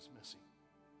pieces missing.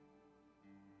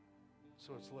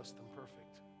 So it's less than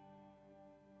perfect.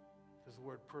 Because the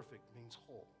word perfect means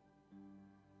whole.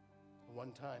 At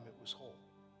one time it was whole.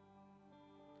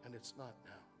 And it's not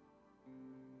now.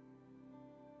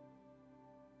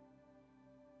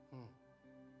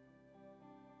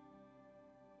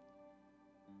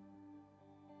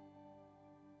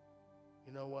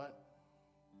 You know what?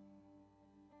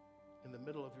 In the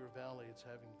middle of your valley, it's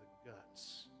having the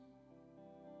guts.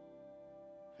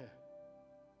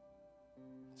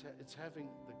 It's having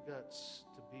the guts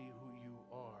to be who you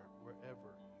are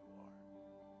wherever you are.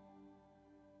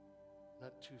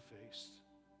 Not two-faced,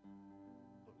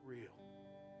 but real.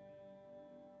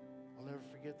 I'll never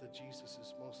forget that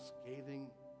Jesus' most scathing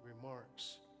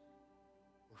remarks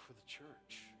were for the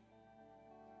church.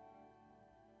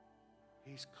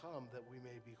 He's come that we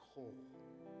may be whole,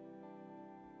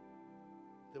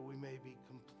 that we may be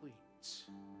complete.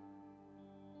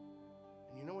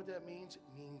 And you know what that means?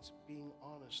 It means being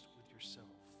honest with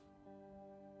yourself.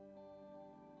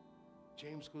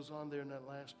 James goes on there in that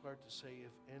last part to say,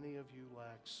 if any of you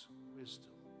lacks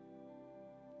wisdom,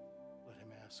 let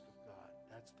him ask of God.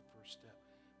 That's the first step.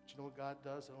 But you know what God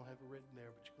does? I don't have it written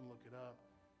there, but you can look it up.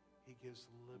 He gives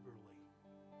liberally,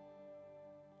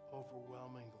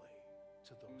 overwhelmingly,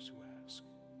 to those who ask.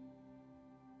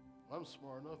 I'm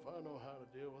smart enough. I know how to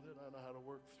deal with it. I know how to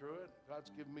work through it. God's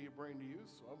given me a brain to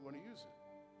use, so I'm going to use it.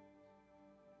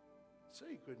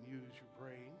 Say you couldn't use your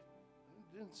brain.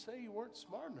 It didn't say you weren't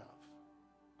smart enough.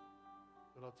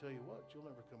 But I'll tell you what, you'll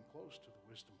never come close to the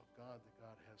wisdom of God that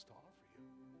God has to offer you.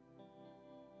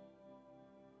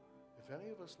 If any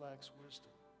of us lacks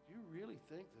wisdom, do you really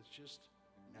think that's just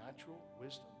natural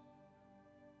wisdom?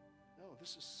 No,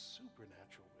 this is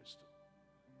supernatural wisdom.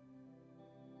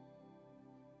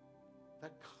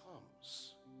 That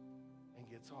comes and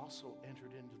gets also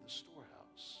entered into the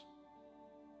storehouse.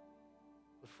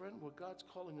 But friend, what God's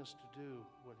calling us to do,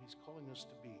 what he's calling us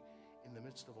to be in the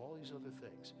midst of all these other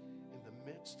things, in the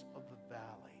midst of the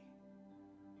valley,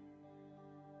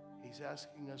 he's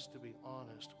asking us to be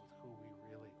honest with who we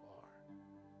really are.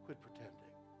 Quit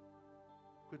pretending.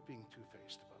 Quit being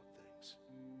two-faced about things.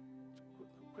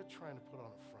 Quit trying to put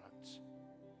on a front.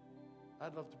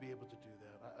 I'd love to be able to do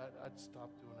that. I'd stop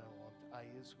doing that a long time. I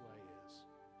is who I is.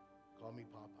 Call me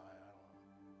Popeye, I don't know.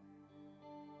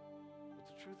 But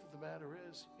the truth of the matter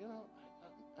is, you know,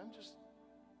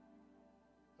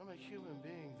 I'm a human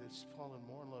being that's fallen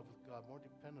more in love with God, more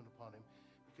dependent upon him,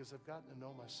 because I've gotten to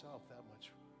know myself that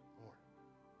much more.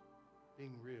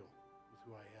 Being real with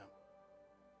who I am.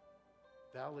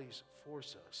 Valleys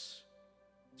force us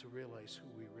to realize who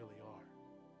we really are.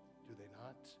 Do they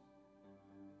not?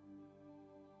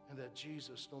 And that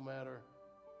Jesus, no matter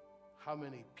how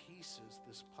many pieces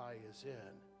this pie is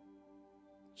in,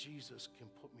 Jesus can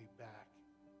put me back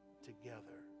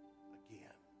together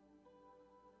again.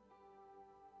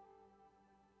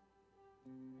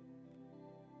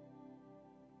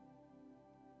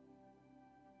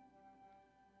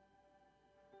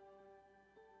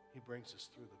 He brings us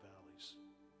through the valleys.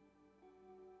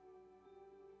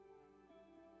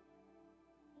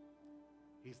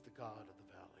 He's the God of the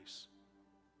valleys.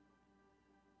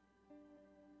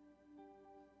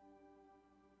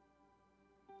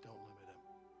 Don't limit him.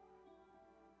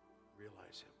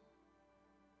 Realize him.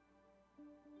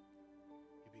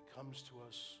 He becomes to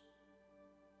us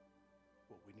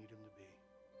what we need him to be.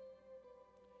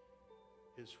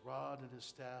 His rod and his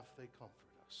staff, they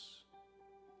comfort us. Oh,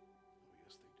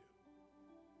 yes, they do.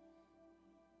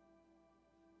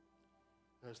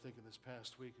 I was thinking this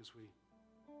past week as we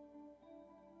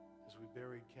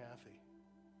buried Kathy,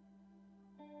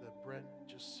 that Brent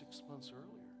just 6 months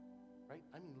earlier, right?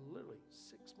 I mean, literally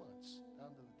 6 months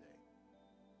down to the day,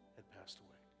 had passed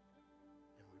away.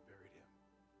 And we buried him.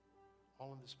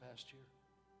 All in this past year.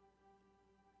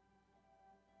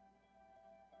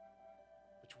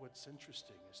 But what's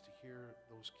interesting is to hear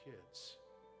those kids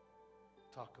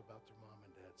talk about their mom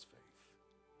and dad's faith.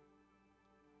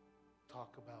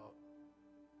 Talk about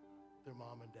their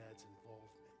mom and dad's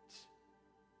involvement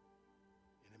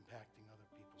in impacting other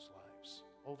people's lives.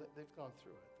 Oh, they've gone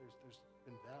through it. There's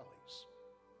been valleys.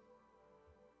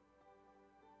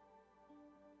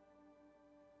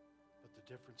 But the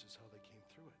difference is how they came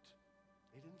through it.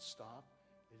 They didn't stop.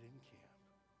 They didn't camp.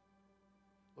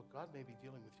 Look, God may be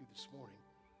dealing with you this morning,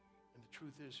 and the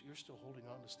truth is you're still holding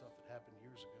on to stuff that happened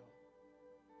years ago.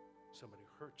 Somebody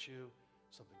hurt you,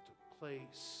 something took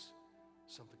place,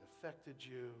 something affected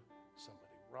you,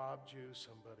 somebody robbed you,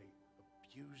 somebody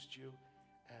abused you,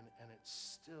 and it's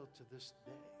still to this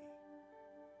day.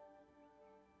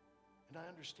 And I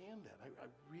understand that. I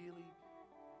really,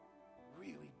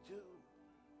 really do.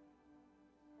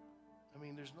 I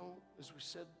mean, there's no, as we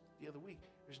said the other week,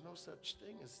 there's no such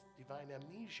thing as divine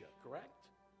amnesia, correct?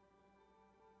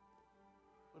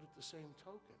 But at the same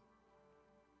token,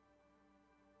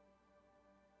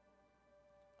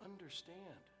 understand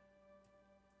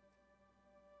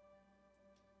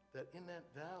that in that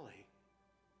valley,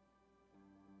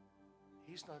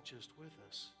 He's not just with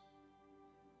us,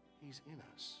 He's in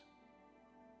us.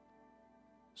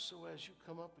 So as you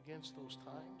come up against those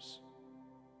times,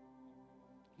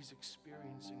 He's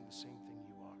experiencing the same thing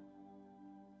you are.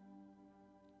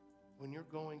 When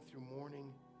you're going through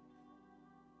mourning,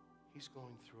 He's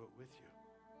going through it with you.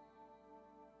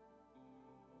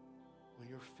 When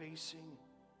you're facing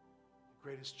the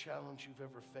greatest challenge you've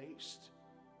ever faced,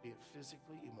 be it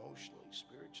physically, emotionally,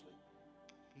 spiritually,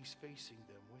 He's facing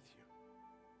them with you.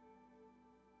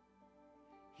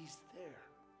 He's there.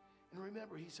 And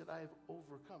remember, He said, I have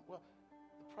overcome. Well,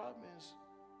 the problem is,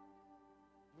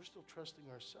 we're still trusting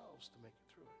ourselves to make it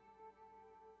through it.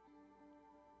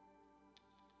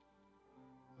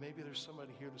 Maybe there's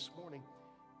somebody here this morning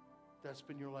that's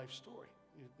been your life story.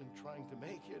 You've been trying to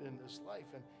make it in this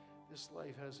life, and this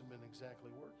life hasn't been exactly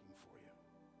working for you.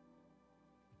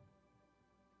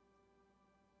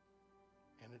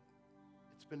 And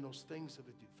it's been those things that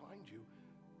have defined you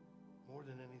more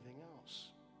than anything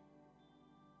else.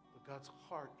 But God's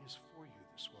heart is for you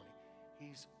this morning.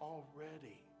 He's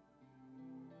already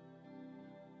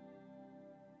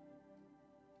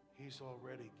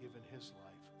given His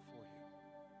life for you.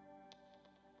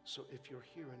 So if you're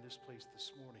here in this place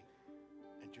this morning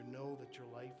and you know that your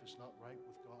life is not right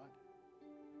with God,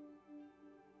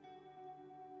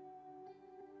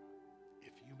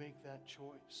 if you make that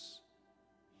choice,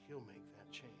 He'll make that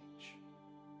change.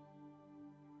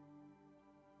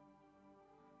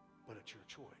 But it's your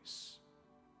choice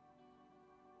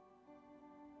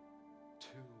to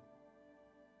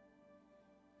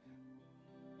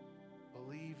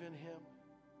believe in Him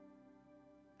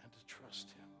and to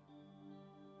trust Him.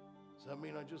 Does that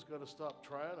mean I just got to stop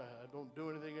trying? I don't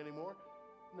do anything anymore?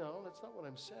 No, that's not what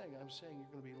I'm saying. I'm saying you're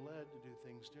going to be led to do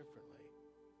things differently.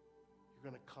 You're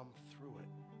going to come through it,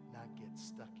 not get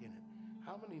stuck in it.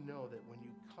 How many know that when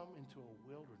you come into a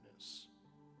wilderness,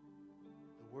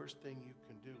 the worst thing you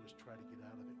can do is try to get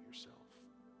out of it yourself?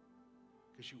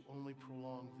 Because you only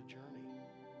prolong the journey.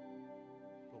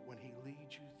 But when He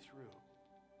leads you through,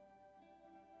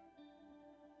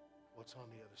 what's on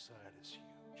the other side is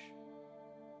huge.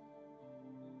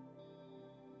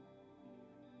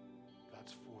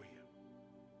 God's for you,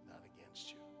 not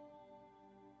against you.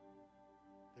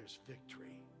 There's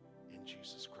victory in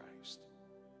Jesus Christ.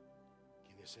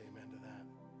 Can you say amen to that?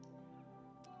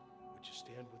 Would you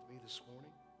stand with me this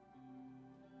morning?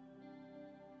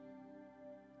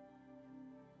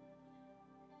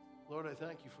 Lord, I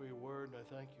thank you for your word, and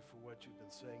I thank you for what you've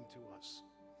been saying to us.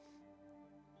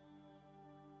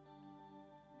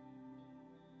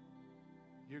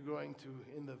 You're going to,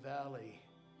 in the valley,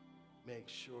 make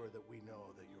sure that we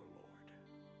know that you're Lord.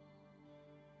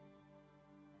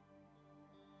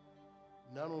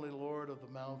 Not only Lord of the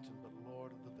mountain, but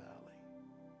Lord of the valley.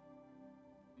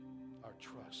 Our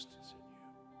trust is in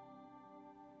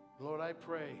you. Lord, I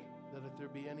pray that if there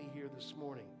be any here this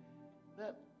morning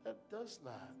that does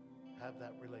not have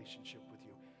that relationship with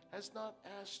you, has not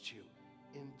asked you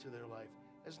into their life,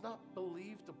 has not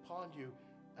believed upon you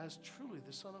as truly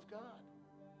the Son of God,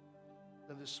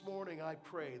 then this morning I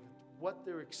pray that what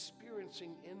they're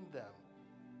experiencing in them,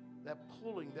 that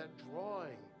pulling, that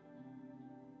drawing,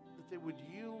 that they would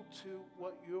yield to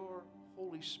what your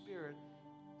Holy Spirit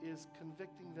is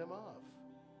convicting them of,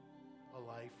 a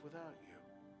life without you,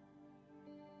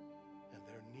 and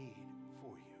their need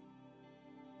for you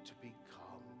to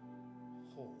become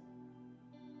whole.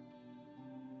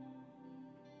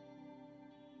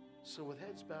 So with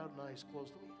heads bowed and eyes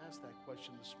closed, let me ask that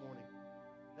question this morning.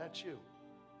 That's you.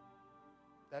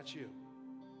 That's you.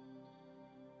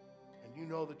 And you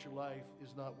know that your life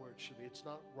is not where it should be. It's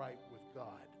not right with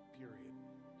God, period.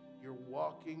 You're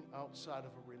walking outside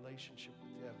of a relationship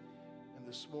with Him. And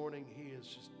this morning, He is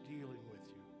just dealing with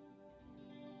you.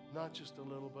 Not just a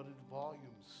little, but in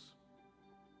volumes.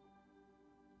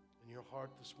 And your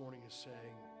heart this morning is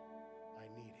saying, I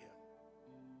need Him.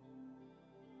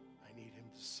 I need Him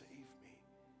to save me.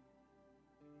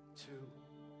 to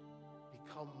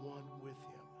become one with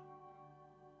Him.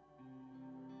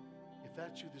 If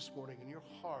that's you this morning and your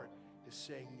heart is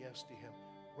saying yes to Him,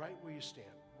 right where you stand,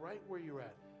 right where you're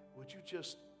at, would you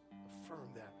just affirm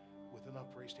that with an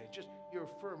upraised hand? Just, you're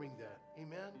affirming that.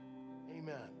 Amen?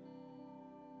 Amen.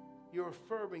 You're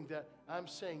affirming that I'm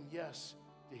saying yes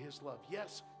to His love,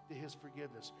 yes to His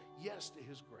forgiveness, yes to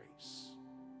His grace.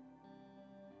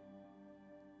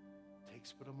 It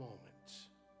takes but a moment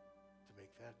to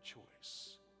make that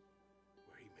choice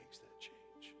where He makes that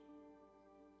change.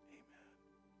 Amen.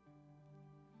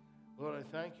 Lord, I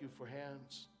thank You for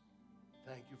hands.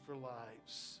 Thank You for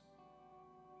lives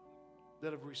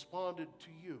that have responded to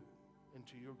You and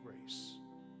to Your grace.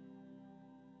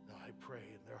 Now I pray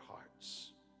in their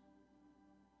hearts,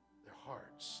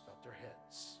 not their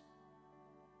heads.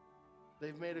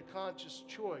 They've made a conscious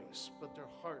choice, but their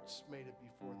hearts made it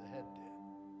before the head did.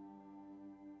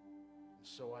 And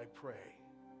so I pray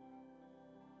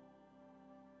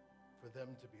for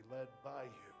them to be led by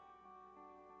You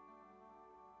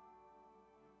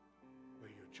where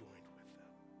You're joined with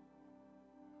them.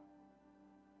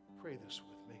 Pray this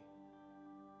with me.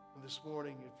 And this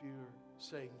morning, if you're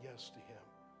saying yes to Him,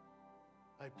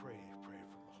 I pray you pray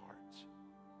from the heart.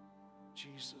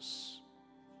 Jesus,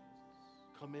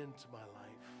 come into my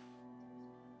life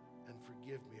and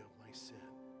forgive me of my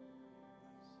sin.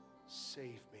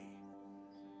 Save me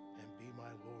and be my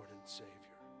Lord and Savior.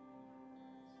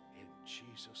 In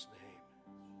Jesus' name,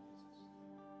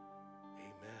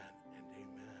 amen and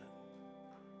amen.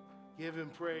 Give Him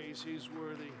praise. He's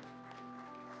worthy.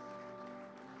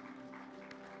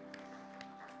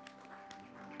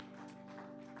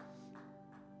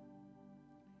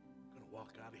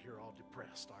 Walk out of here all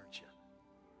depressed, aren't you?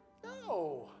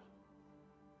 No.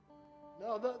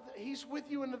 No, He's with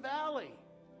you in the valley.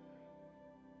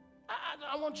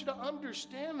 I want you to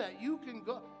understand that. You can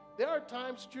go. There are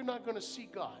times that you're not going to see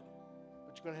God,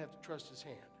 but you're going to have to trust His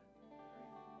hand.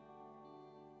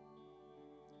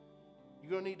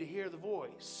 You're going to need to hear the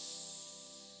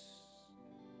voice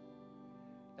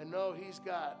and know He's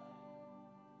got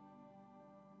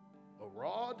a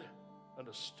rod and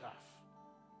a staff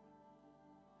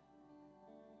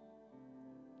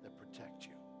protect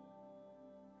you.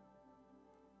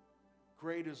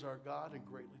 Great is our God and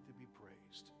greatly to be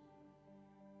praised.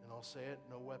 And I'll say it,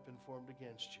 no weapon formed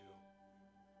against you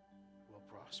will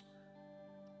prosper.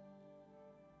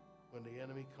 When the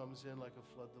enemy comes in like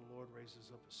a flood, the Lord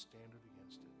raises up a standard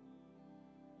against it.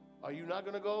 Are you not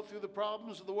going to go through the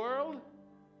problems of the world?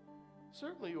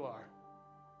 Certainly you are.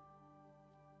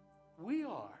 We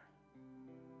are.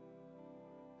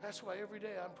 That's why every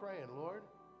day I'm praying, Lord,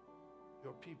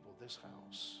 Your people, this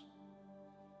house,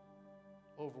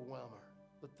 overwhelm her.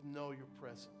 Let them know Your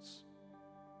presence.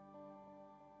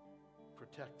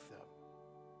 Protect them.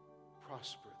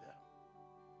 Prosper them.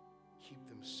 Keep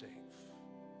them safe.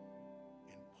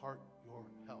 Impart Your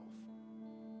health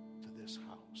to this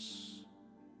house.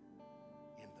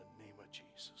 In the name of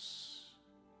Jesus.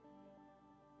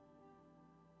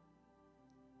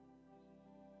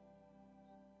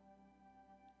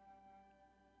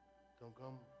 Don't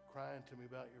come crying to me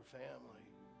about your family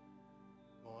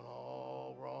going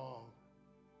all wrong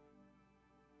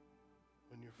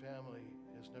when your family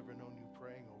has never known you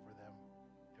praying over them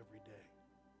every day.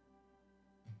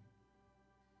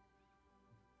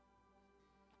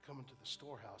 Come into the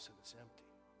storehouse and it's empty.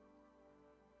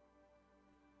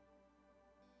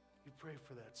 You pray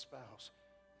for that spouse.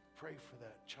 Pray for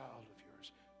that child of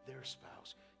yours, their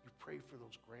spouse. You pray for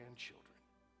those grandchildren.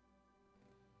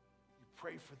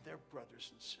 Pray for their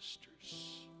brothers and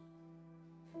sisters.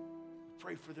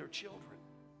 Pray for their children.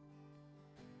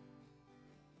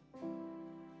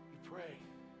 You pray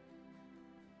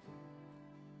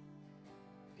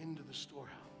into the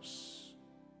storehouse.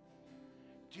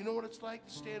 Do you know what it's like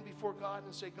to stand before God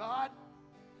and say, God,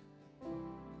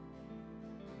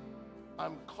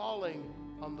 I'm calling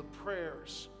on the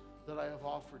prayers that I have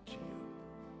offered to you.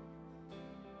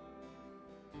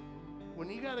 When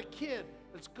you got a kid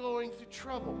that's going through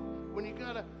trouble, when you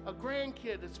got a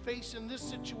grandkid that's facing this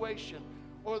situation,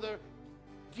 or they're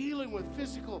dealing with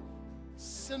physical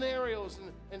scenarios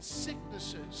and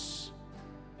sicknesses,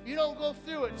 you don't go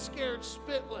through it scared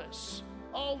spitless,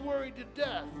 all worried to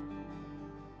death.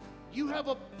 You have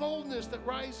a boldness that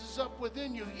rises up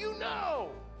within you. You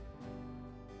know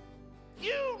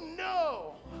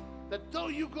that though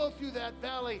you go through that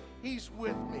valley, He's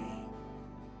with me.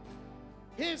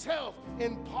 His health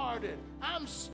imparted. I'm